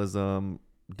 post-millennialism,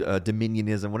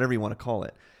 dominionism, whatever you want to call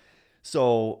it.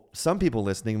 So some people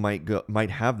listening might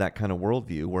have that kind of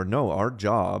worldview where no, our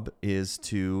job is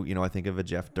to, I think of a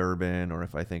Jeff Durbin, or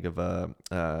if I think of a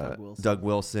Doug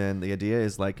Wilson, the idea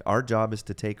is like our job is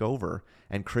to take over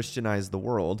and Christianize the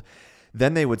world.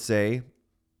 Then they would say,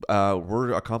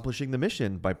 we're accomplishing the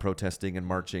mission by protesting and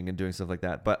marching and doing stuff like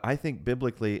that. But I think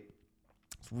biblically,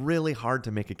 it's really hard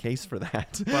to make a case for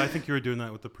that. Well, I think you were doing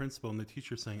that with the principal and the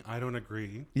teacher saying, I don't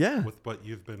agree with what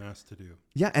you've been asked to do.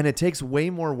 Yeah, and it takes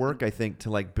way more work, I think, to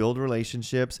like build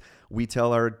relationships. We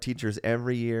tell our teachers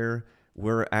every year,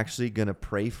 we're actually going to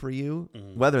pray for you,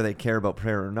 whether they care about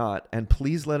prayer or not. And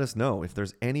please let us know if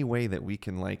there's any way that we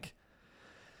can like,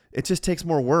 it just takes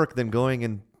more work than going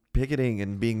and picketing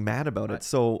and being mad about it.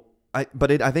 So I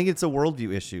think it's a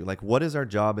worldview issue. Like, what is our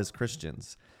job as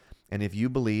Christians? And if you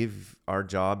believe our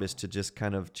job is to just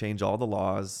kind of change all the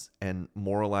laws and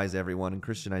moralize everyone and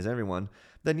Christianize everyone,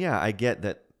 then yeah, I get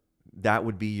that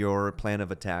would be your plan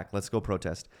of attack. Let's go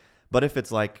protest. But if it's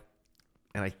like,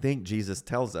 and I think Jesus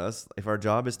tells us, if our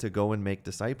job is to go and make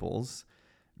disciples,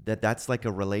 that's like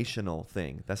a relational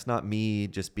thing. That's not me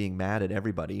just being mad at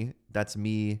everybody. That's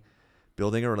me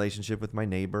building a relationship with my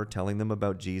neighbor, telling them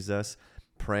about Jesus,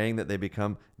 praying that they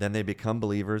become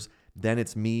believers. Then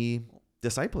it's me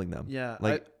discipling them. Yeah,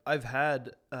 like I've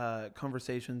had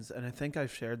conversations, and I think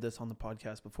I've shared this on the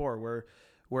podcast before,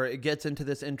 where it gets into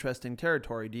this interesting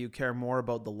territory. Do you care more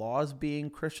about the laws being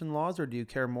Christian laws, or do you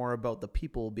care more about the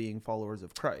people being followers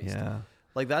of Christ? Yeah,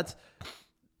 like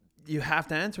you have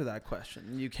to answer that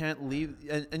question. You can't leave,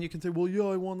 and you can say, well, yeah,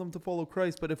 I want them to follow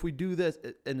Christ, but if we do this,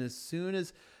 and as soon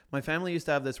as my family used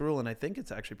to have this rule, and I think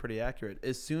it's actually pretty accurate.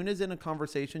 As soon as in a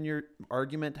conversation, your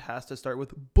argument has to start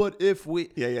with, but if we...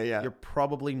 Yeah. You're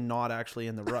probably not actually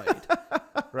in the right.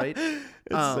 Right?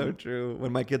 It's so true.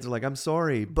 When my kids are like, I'm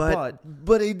sorry, but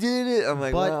I did it. I'm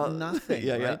like, but well, nothing.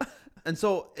 Yeah. Right? And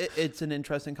so it's an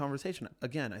interesting conversation.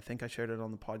 Again, I think I shared it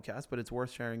on the podcast, but it's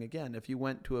worth sharing again. If you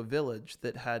went to a village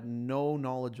that had no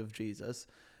knowledge of Jesus,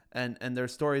 and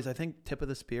there's stories, I think Tip of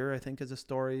the Spear, I think is a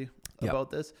story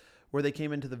about this, where they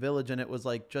came into the village and it was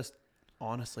like just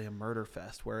honestly a murder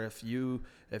fest, where if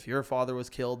your father was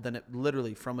killed, then it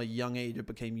literally from a young age, it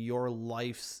became your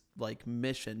life's like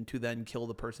mission to then kill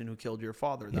the person who killed your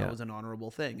father. That was an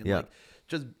honorable thing. And like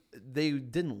just, they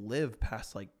didn't live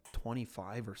past like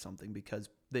 25 or something, because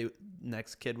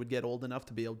next kid would get old enough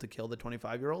to be able to kill the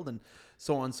 25-year-old, and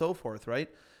so on and so forth. Right.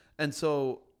 And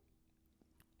so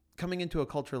coming into a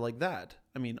culture like that,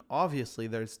 I mean, obviously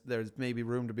there's maybe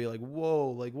room to be like,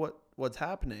 whoa, like what's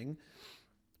happening?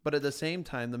 But at the same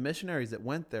time, the missionaries that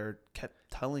went there kept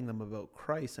telling them about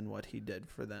Christ and what he did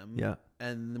for them. Yeah.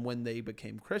 And when they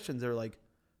became Christians, they're like,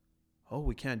 oh,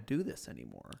 we can't do this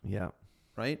anymore. Yeah.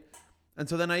 Right. And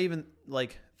so then I even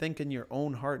like think in your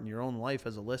own heart and your own life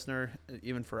as a listener,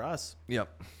 even for us.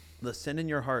 Yep. The sin in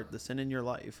your heart, the sin in your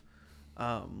life,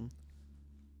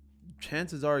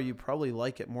 chances are you probably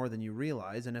like it more than you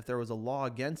realize. And if there was a law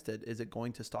against it, is it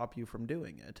going to stop you from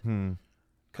doing it?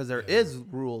 Because there is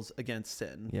rules against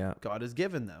sin. Yeah. God has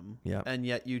given them. Yeah. And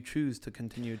yet you choose to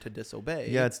continue to disobey.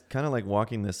 Yeah, it's kind of like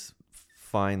walking this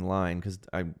fine line, because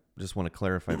I just want to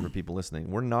clarify for people listening.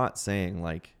 We're not saying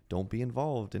like, don't be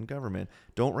involved in government.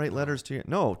 Don't write letters to your...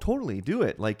 No, totally do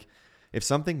it. Like if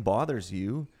something bothers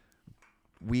you,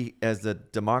 we, as a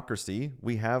democracy,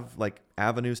 we have like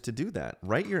avenues to do that.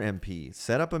 Write your MP,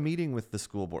 set up a meeting with the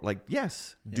school board. Like,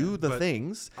 yes, do the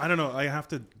things. I don't know. I have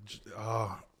to,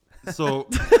 so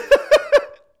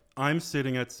I'm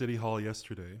sitting at City Hall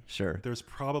yesterday. Sure. There's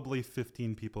probably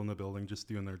 15 people in the building just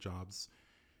doing their jobs.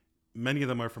 Many of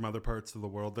them are from other parts of the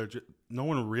world. No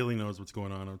one really knows what's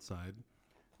going on outside.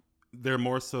 They're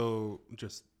more so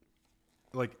just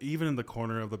like, even in the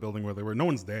corner of the building where they were, no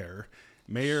one's there.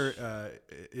 Mayor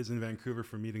is in Vancouver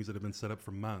for meetings that have been set up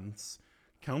for months.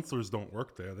 Councillors don't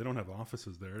work there. They don't have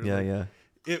offices there. Yeah,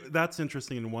 that's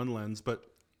interesting in one lens, but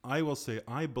I will say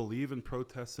I believe in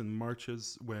protests and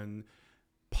marches when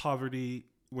poverty,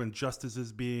 when justice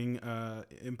is being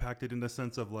impacted, in the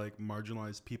sense of like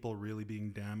marginalized people really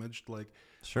being damaged. Like,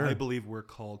 sure. I believe we're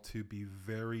called to be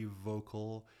very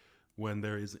vocal when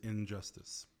there is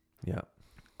injustice. Yeah.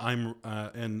 I'm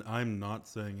not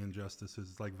saying injustice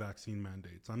is like vaccine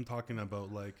mandates. I'm talking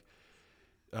about like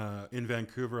in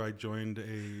Vancouver, I joined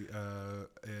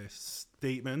a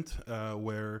statement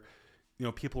where, you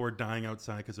know, people were dying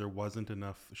outside because there wasn't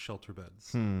enough shelter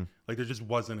beds. Like there just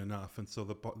wasn't enough, and so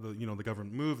the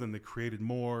government moved and they created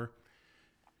more.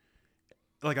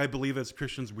 Like I believe as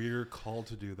Christians we're called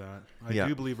to do that. I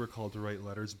do believe we're called to write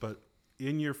letters, but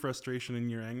in your frustration,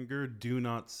 in your anger, do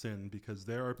not sin, because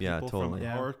there are people from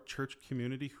our church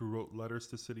community who wrote letters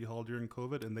to City Hall during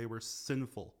COVID and they were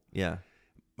sinful. Yeah.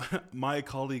 my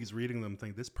colleagues reading them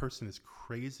think this person is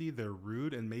crazy, they're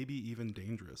rude, and maybe even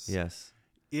dangerous. Yes.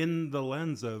 In the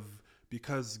lens of,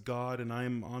 because God and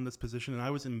I'm on this position, and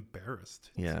I was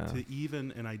embarrassed to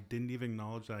even, and I didn't even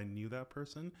acknowledge that I knew that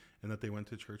person and that they went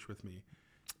to church with me.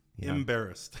 Yeah.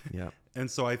 Embarrassed. Yeah. And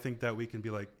so I think that we can be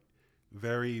like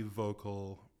very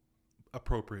vocal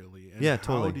appropriately. And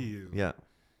totally. How do you? Yeah.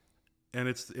 And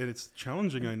it's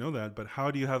challenging, I know that, but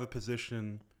how do you have a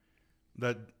position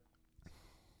that,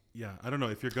 I don't know,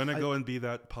 if you're going to go and be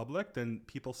that public, then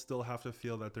people still have to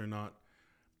feel that they're not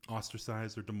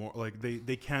ostracized or like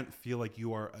they can't feel like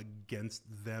you are against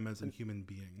them as a human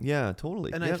being. Yeah,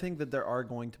 totally. And I think that there are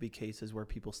going to be cases where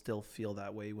people still feel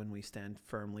that way when we stand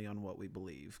firmly on what we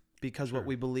believe, because what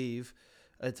we believe,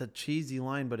 it's a cheesy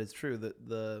line, but it's true,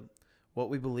 that what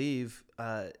we believe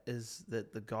is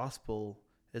that the gospel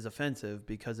is offensive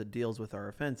because it deals with our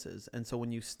offenses. And so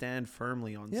when you stand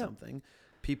firmly on something,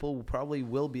 people probably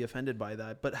will be offended by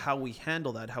that, but how we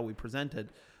handle that, how we present it,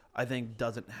 I think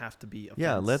doesn't have to be offensive.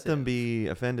 Yeah, let them be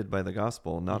offended by the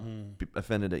gospel, not be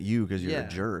offended at you because you're a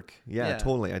jerk. Yeah,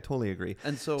 totally. I totally agree.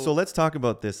 And so let's talk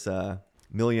about this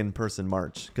million-person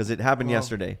march, because it happened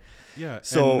yesterday. Yeah,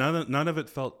 so and none of it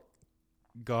felt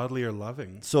godly or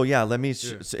loving. So let me,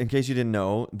 so in case you didn't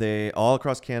know, they all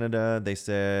across Canada, they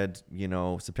said,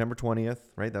 September 20th,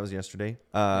 right? That was yesterday.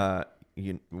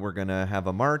 We're going to have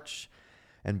a march.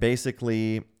 And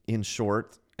basically, in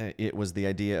short, it was the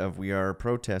idea of, we are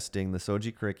protesting the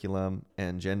SOGI curriculum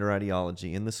and gender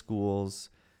ideology in the schools.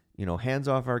 Hands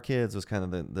off our kids was kind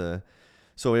of the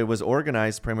so it was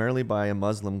organized primarily by a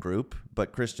Muslim group,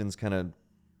 but Christians kind of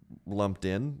lumped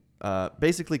in,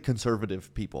 basically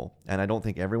conservative people. And I don't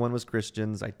think everyone was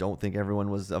Christians. I don't think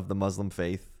everyone was of the Muslim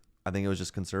faith. I think it was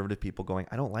just conservative people going,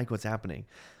 I don't like what's happening,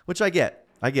 which I get.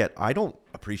 I don't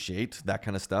appreciate that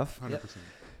kind of stuff. 100%. Yep.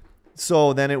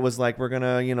 So then it was like, we're going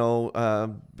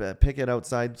to, picket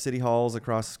outside city halls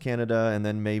across Canada, and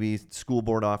then maybe school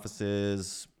board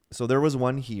offices. So there was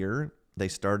one here. They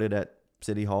started at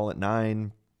City Hall at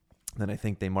 9. Then I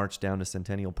think they marched down to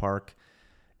Centennial Park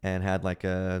and had like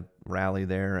a rally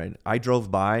there. And I drove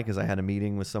by because I had a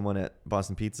meeting with someone at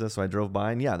Boston Pizza. So I drove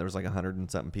by, and there was like 100 and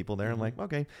something people there. Mm-hmm. I'm like,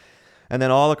 okay. And then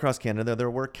all across Canada,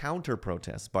 there were counter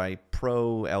protests by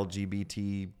pro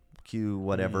LGBTQ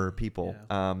whatever people.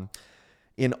 Yeah.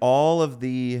 In all of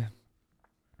the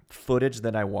footage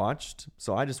that I watched,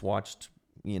 so I just watched,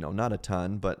 not a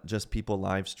ton, but just people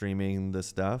live streaming the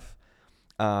stuff.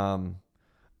 I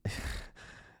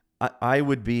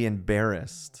would be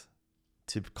embarrassed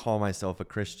to call myself a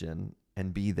Christian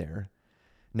and be there.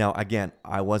 Now, again,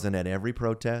 I wasn't at every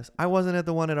protest. I wasn't at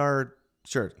the one at our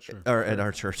church,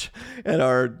 at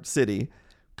our city.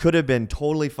 Could have been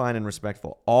totally fine and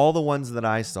respectful. All the ones that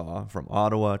I saw from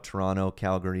Ottawa, Toronto,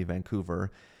 Calgary,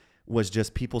 Vancouver was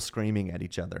just people screaming at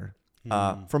each other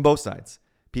from both sides.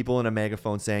 People in a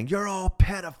megaphone saying, "You're all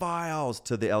pedophiles,"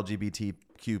 to the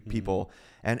LGBTQ people,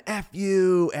 and "F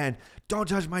you," and "Don't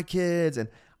touch my kids." And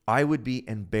I would be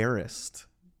embarrassed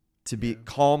to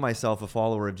call myself a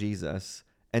follower of Jesus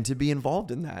and to be involved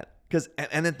in that.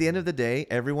 And at the end of the day,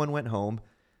 everyone went home.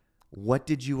 What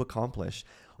did you accomplish?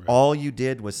 Right. All you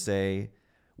did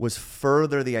was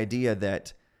further the idea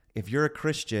that if you're a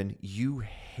Christian, you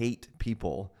hate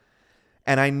people.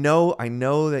 And I know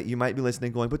that you might be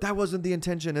listening going, but that wasn't the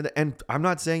intention. And I'm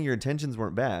not saying your intentions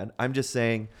weren't bad. I'm just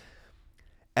saying,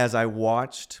 as I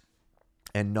watched,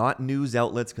 and not news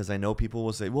outlets, because I know people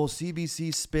will say, well,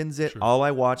 CBC spins it. Sure. All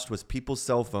I watched was people's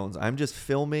cell phones. I'm just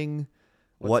filming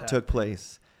what took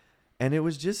place. And it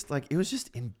was just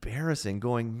embarrassing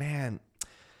going, man.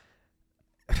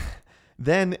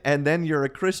 Then you're a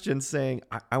Christian saying,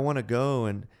 I want to go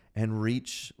and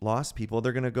reach lost people.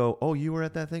 They're going to go, oh, you were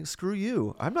at that thing? Screw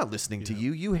you. I'm not listening to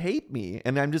you. You hate me.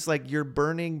 And I'm just like, you're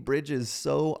burning bridges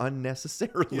so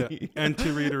unnecessarily. Yeah. And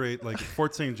to reiterate, like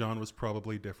Fort St. John was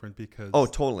probably different because... Oh,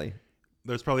 totally.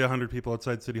 There's probably 100 people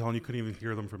outside City Hall and you couldn't even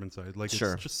hear them from inside. Like, it's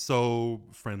just so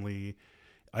friendly.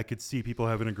 I could see people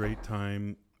having a great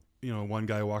time. One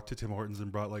guy walked to Tim Hortons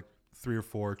and brought like 3 or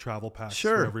 4 travel packs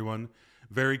for everyone.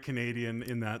 Very Canadian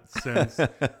in that sense.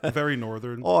 Very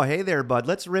northern. Oh, hey there, bud.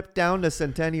 Let's rip down to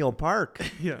Centennial Park.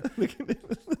 Yeah.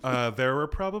 There were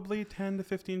probably 10 to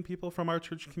 15 people from our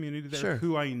church community there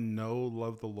who I know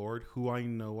love the Lord, who I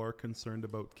know are concerned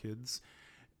about kids.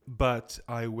 But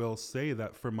I will say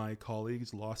that for my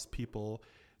colleagues, lost people,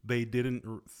 they didn't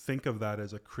think of that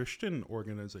as a Christian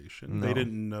organization. No. They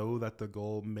didn't know that the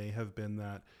goal may have been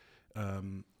that...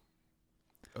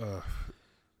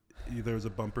 there's a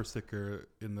bumper sticker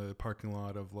in the parking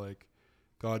lot of like,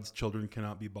 God's children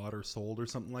cannot be bought or sold or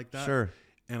something like that. Sure.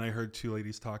 And I heard 2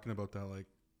 ladies talking about that, like,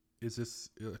 is this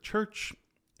a church?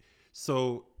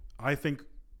 So I think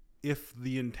if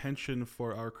the intention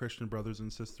for our Christian brothers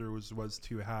and sisters was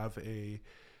to have a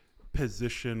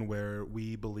position where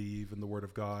we believe in the Word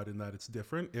of God and that it's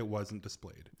different, it wasn't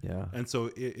displayed. Yeah. And so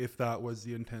if that was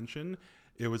the intention,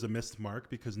 it was a missed mark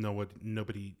because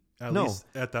nobody, at least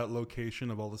at that location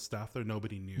of all the staff there,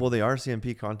 nobody knew. Well, the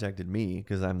RCMP contacted me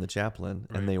because I'm the chaplain,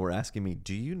 Right. and they were asking me,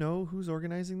 do you know who's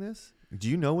organizing this? Do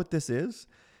you know what this is?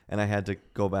 And I had to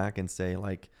go back and say,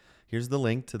 like, here's the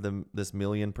link to this 1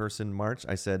 million person march.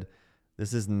 I said,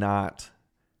 this is not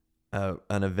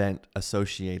an event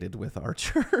associated with our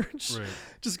church. Right.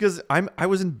 Just because I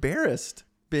was embarrassed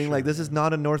being Sure, like, this is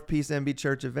not a North Peace MB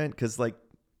Church event, because like,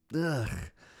 ugh.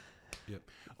 Yep.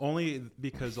 Only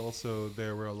because also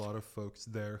there were a lot of folks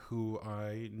there who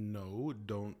I know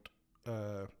don't.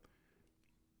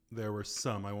 There were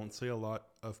some, I won't say a lot,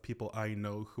 of people I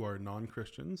know who are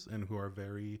non-Christians and who are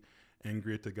very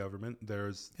angry at the government.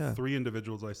 There's 3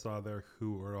 individuals I saw there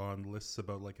who were on lists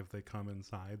about like if they come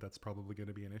inside, that's probably going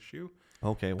to be an issue.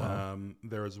 Okay, wow.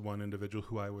 There was one individual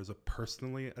who I was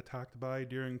personally attacked by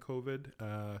during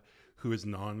COVID, who is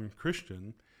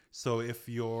non-Christian. So if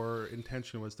your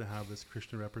intention was to have this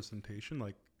Christian representation,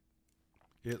 like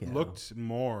it looked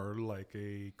more like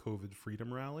a COVID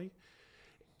freedom rally.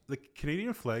 The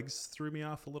Canadian flags threw me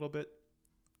off a little bit,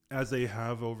 as they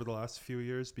have over the last few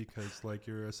years, because like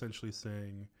you're essentially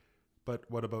saying, but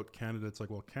what about Canada? It's like,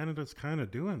 well, Canada's kind of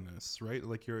doing this, right?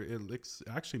 Like it looks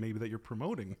actually maybe that you're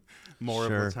promoting more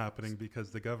of what's happening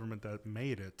because the government that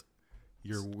made it,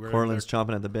 you're wearing Cortland's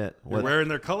chomping at the bit. You're wearing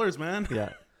their colors, man.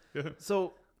 Yeah.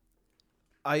 So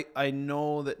I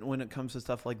know that when it comes to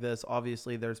stuff like this,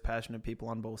 obviously there's passionate people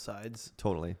on both sides.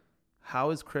 Totally. How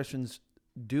as Christians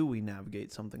do we navigate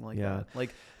something like Yeah.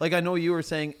 that? Like I know you were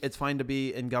saying it's fine to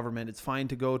be in government, it's fine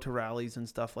to go to rallies and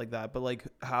stuff like that, but like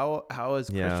how as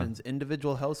Christians,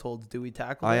 individual households, do we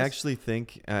tackle I this? actually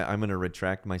think I'm going to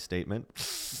retract my statement.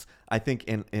 I think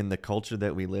in the culture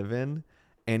that we live in,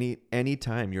 any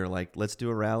time you're like, let's do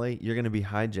a rally, you're going to be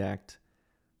hijacked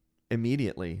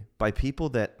immediately by people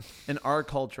that in our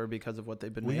culture, because of what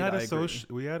they've been we made, had a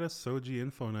SOGI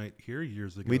info night here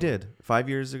years ago. we did 5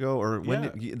 years ago, or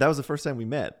that was the first time we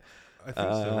met. I think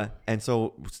so. And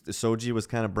so SOGI was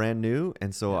kind of brand new,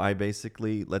 and so I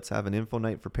basically, let's have an info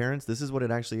night for parents. This is what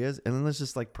it actually is, and then let's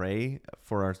just like pray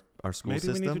for our school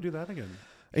system. Maybe we need to do that again.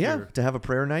 Yeah, to have a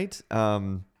prayer night.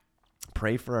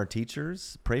 Pray for our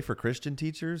teachers. Pray for Christian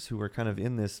teachers who are kind of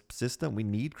in this system. We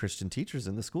need Christian teachers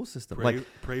in the school system.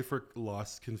 Pray for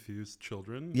lost, confused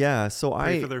children. Yeah, so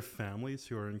pray for their families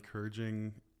who are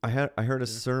encouraging. I heard a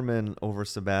sermon over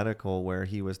sabbatical where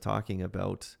he was talking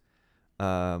about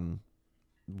the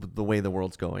way the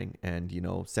world's going and,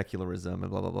 secularism and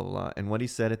blah, blah, blah, blah. And what he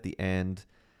said at the end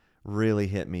really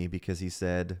hit me, because he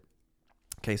said,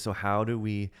 okay, so how do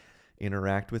we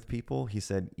interact with people? He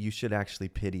said, you should actually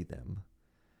pity them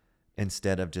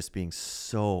instead of just being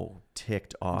so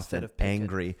ticked off and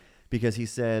angry, because he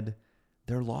said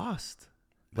they're lost.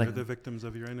 They're the victims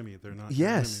of your enemy. They're not.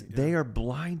 Yes, they are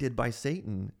blinded by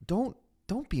Satan. Don't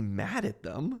be mad at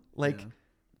them.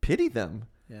 Pity them.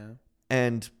 Yeah.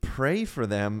 And pray for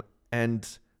them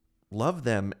and love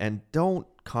them, and don't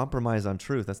compromise on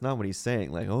truth. That's not what he's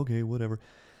saying. Like, okay, whatever.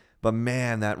 But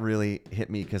man, that really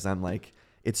hit me, because I'm like,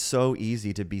 it's so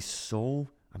easy to be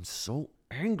I'm so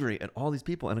angry at all these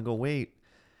people. And I go, wait,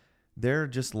 they're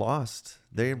just lost.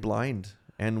 They're blind.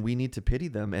 And we need to pity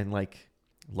them and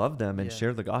love them and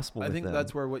share the gospel with them. I think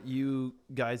that's where what you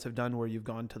guys have done, where you've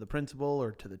gone to the principal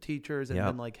or to the teachers and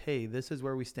been like, hey, this is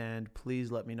where we stand.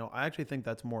 Please let me know. I actually think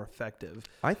that's more effective.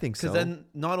 I think so. Because then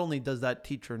not only does that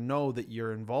teacher know that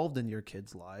you're involved in your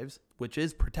kids' lives, which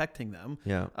is protecting them.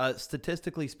 Yeah.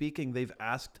 Statistically speaking, they've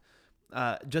asked,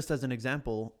 just as an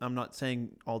example, I'm not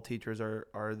saying all teachers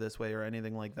are this way or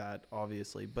anything like that,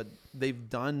 obviously, but they've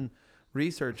done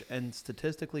research, and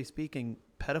statistically speaking,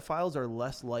 pedophiles are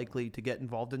less likely to get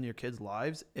involved in your kids'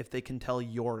 lives if they can tell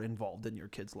you're involved in your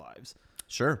kids' lives.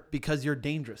 Sure. Because you're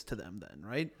dangerous to them then,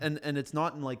 right? And it's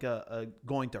not in like a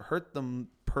going to hurt them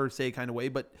per se kind of way,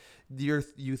 but you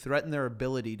threaten their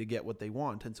ability to get what they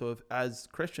want. And so if as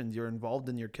Christians you're involved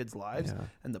in your kids' lives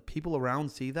and the people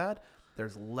around see that,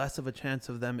 there's less of a chance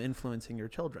of them influencing your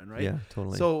children, right? Yeah,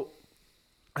 totally. So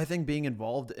I think being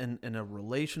involved in a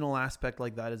relational aspect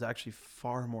like that is actually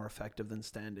far more effective than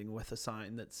standing with a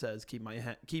sign that says,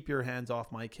 keep your hands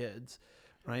off my kids,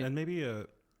 right? And maybe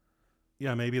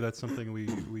maybe that's something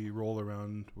we roll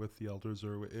around with the elders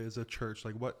or as a church.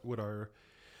 Like, what would our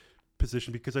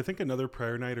position? Because I think another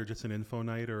prayer night or just an info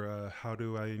night or how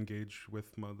do I engage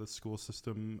with the school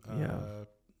system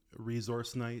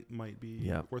resource night might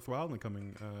be worthwhile in the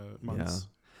coming months.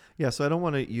 Yeah. So I don't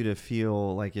want you to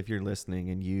feel like if you're listening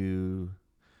and you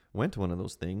went to one of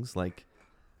those things, like,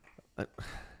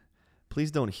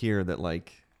 please don't hear that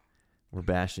like we're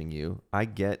bashing you. I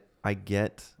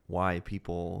get why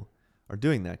people are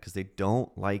doing that because they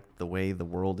don't like the way the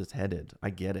world is headed. I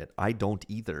get it. I don't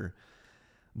either.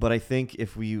 But I think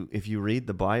if you read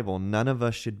the Bible, none of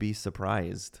us should be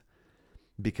surprised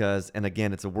because, and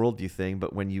again, it's a worldview thing,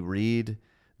 but when you read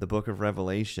the book of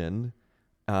Revelation,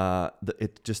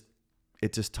 it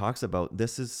just talks about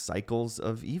this is cycles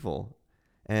of evil,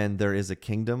 and there is a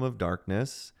kingdom of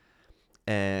darkness,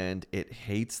 and it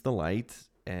hates the light,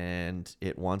 and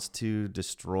it wants to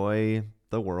destroy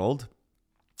the world.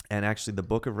 And actually, the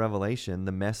book of Revelation,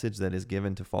 the message that is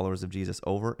given to followers of Jesus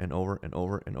over and over and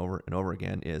over and over and over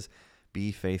again is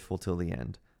be faithful till the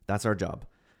end. That's our job.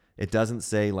 It doesn't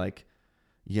say like,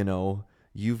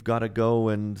 you've got to go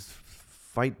and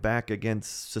fight back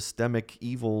against systemic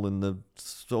evil in the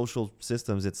social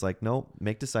systems. It's like, no,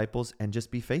 make disciples and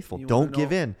just be faithful. Don't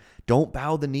give in. Don't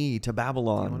bow the knee to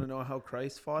Babylon. You want to know how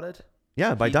Christ fought it?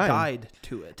 Yeah, by dying. He died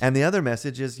to it. And the other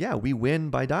message is, we win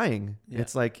by dying. Yeah.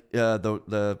 It's like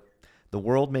the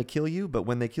world may kill you, but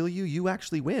when they kill you, you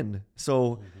actually win.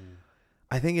 So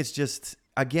I think it's just,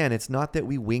 again, it's not that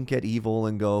we wink at evil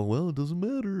and go, well, it doesn't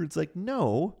matter. It's like,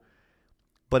 no,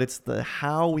 but it's the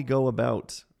how we go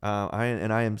about. I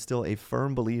am still a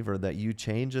firm believer that you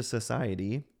change a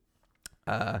society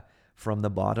from the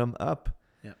bottom up.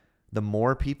 The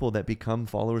more people that become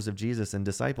followers of Jesus and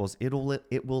disciples, it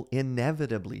will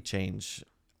inevitably change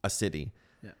a city.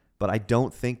 Yeah. But I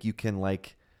don't think you can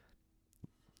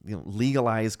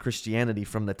legalize Christianity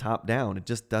from the top down. It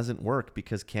just doesn't work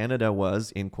because Canada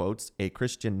was, in quotes, a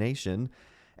Christian nation,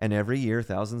 and every year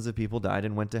thousands of people died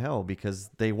and went to hell because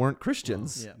they weren't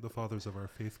Christians. Well, the fathers of our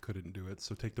faith couldn't do it,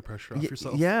 so take the pressure off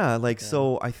yourself.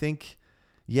 So I think,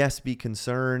 yes, be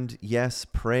concerned. Yes,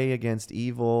 pray against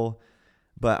evil.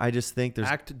 But I just think there's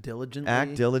act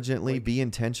diligently, be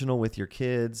intentional with your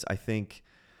kids. I think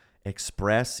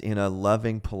express in a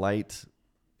loving, polite,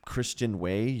 Christian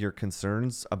way your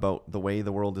concerns about the way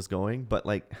the world is going. But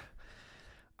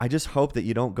I just hope that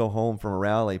you don't go home from a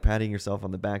rally patting yourself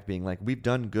on the back being like, we've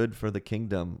done good for the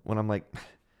kingdom. When I'm like,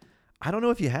 I don't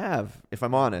know if you have, if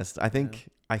I'm honest. I think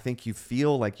you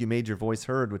feel like you made your voice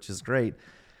heard, which is great.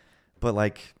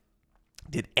 But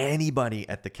did anybody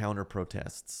at the counter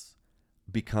protests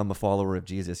become a follower of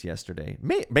Jesus yesterday?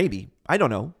 Maybe. I don't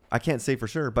know. I can't say for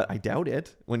sure, but I doubt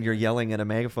it when you're yelling at a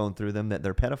megaphone through them that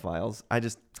they're pedophiles.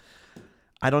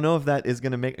 I don't know if that is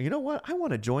going to make, you know what? I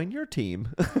want to join your team.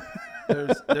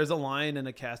 There's a line in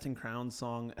a Casting Crowns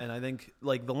song, and I think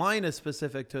the line is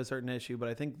specific to a certain issue, but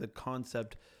I think the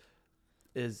concept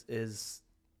is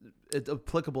it's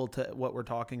applicable to what we're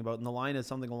talking about. And the line is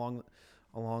something along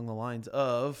the lines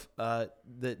of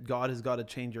that God has got to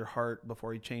change your heart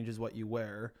before he changes what you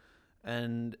wear.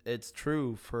 And it's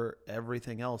true for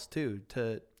everything else too.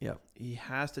 He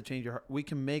has to change your heart. We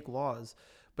can make laws,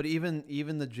 but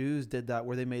even the Jews did that,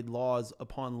 where they made laws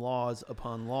upon laws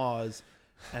upon laws,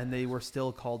 and they were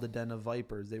still called a den of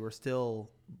vipers. They were still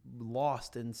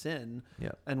lost in sin,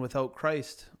 and without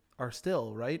Christ are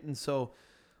still, right? And so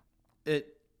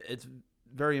it's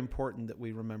very important that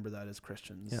we remember that as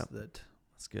Christians.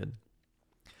 That's good.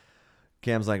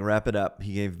 Cam's like, wrap it up.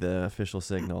 He gave the official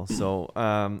signal. So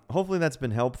hopefully that's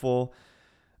been helpful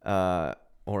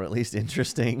or at least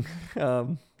interesting.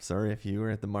 Sorry if you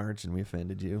were at the march and we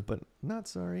offended you, but not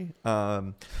sorry.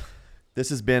 This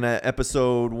has been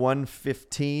episode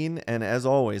 115. And as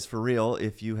always, for real,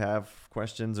 if you have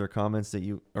questions or comments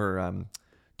or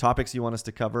topics you want us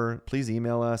to cover, please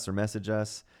email us or message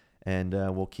us, and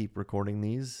we'll keep recording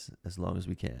these as long as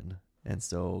we can. And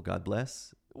so God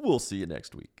bless. We'll see you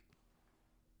next week.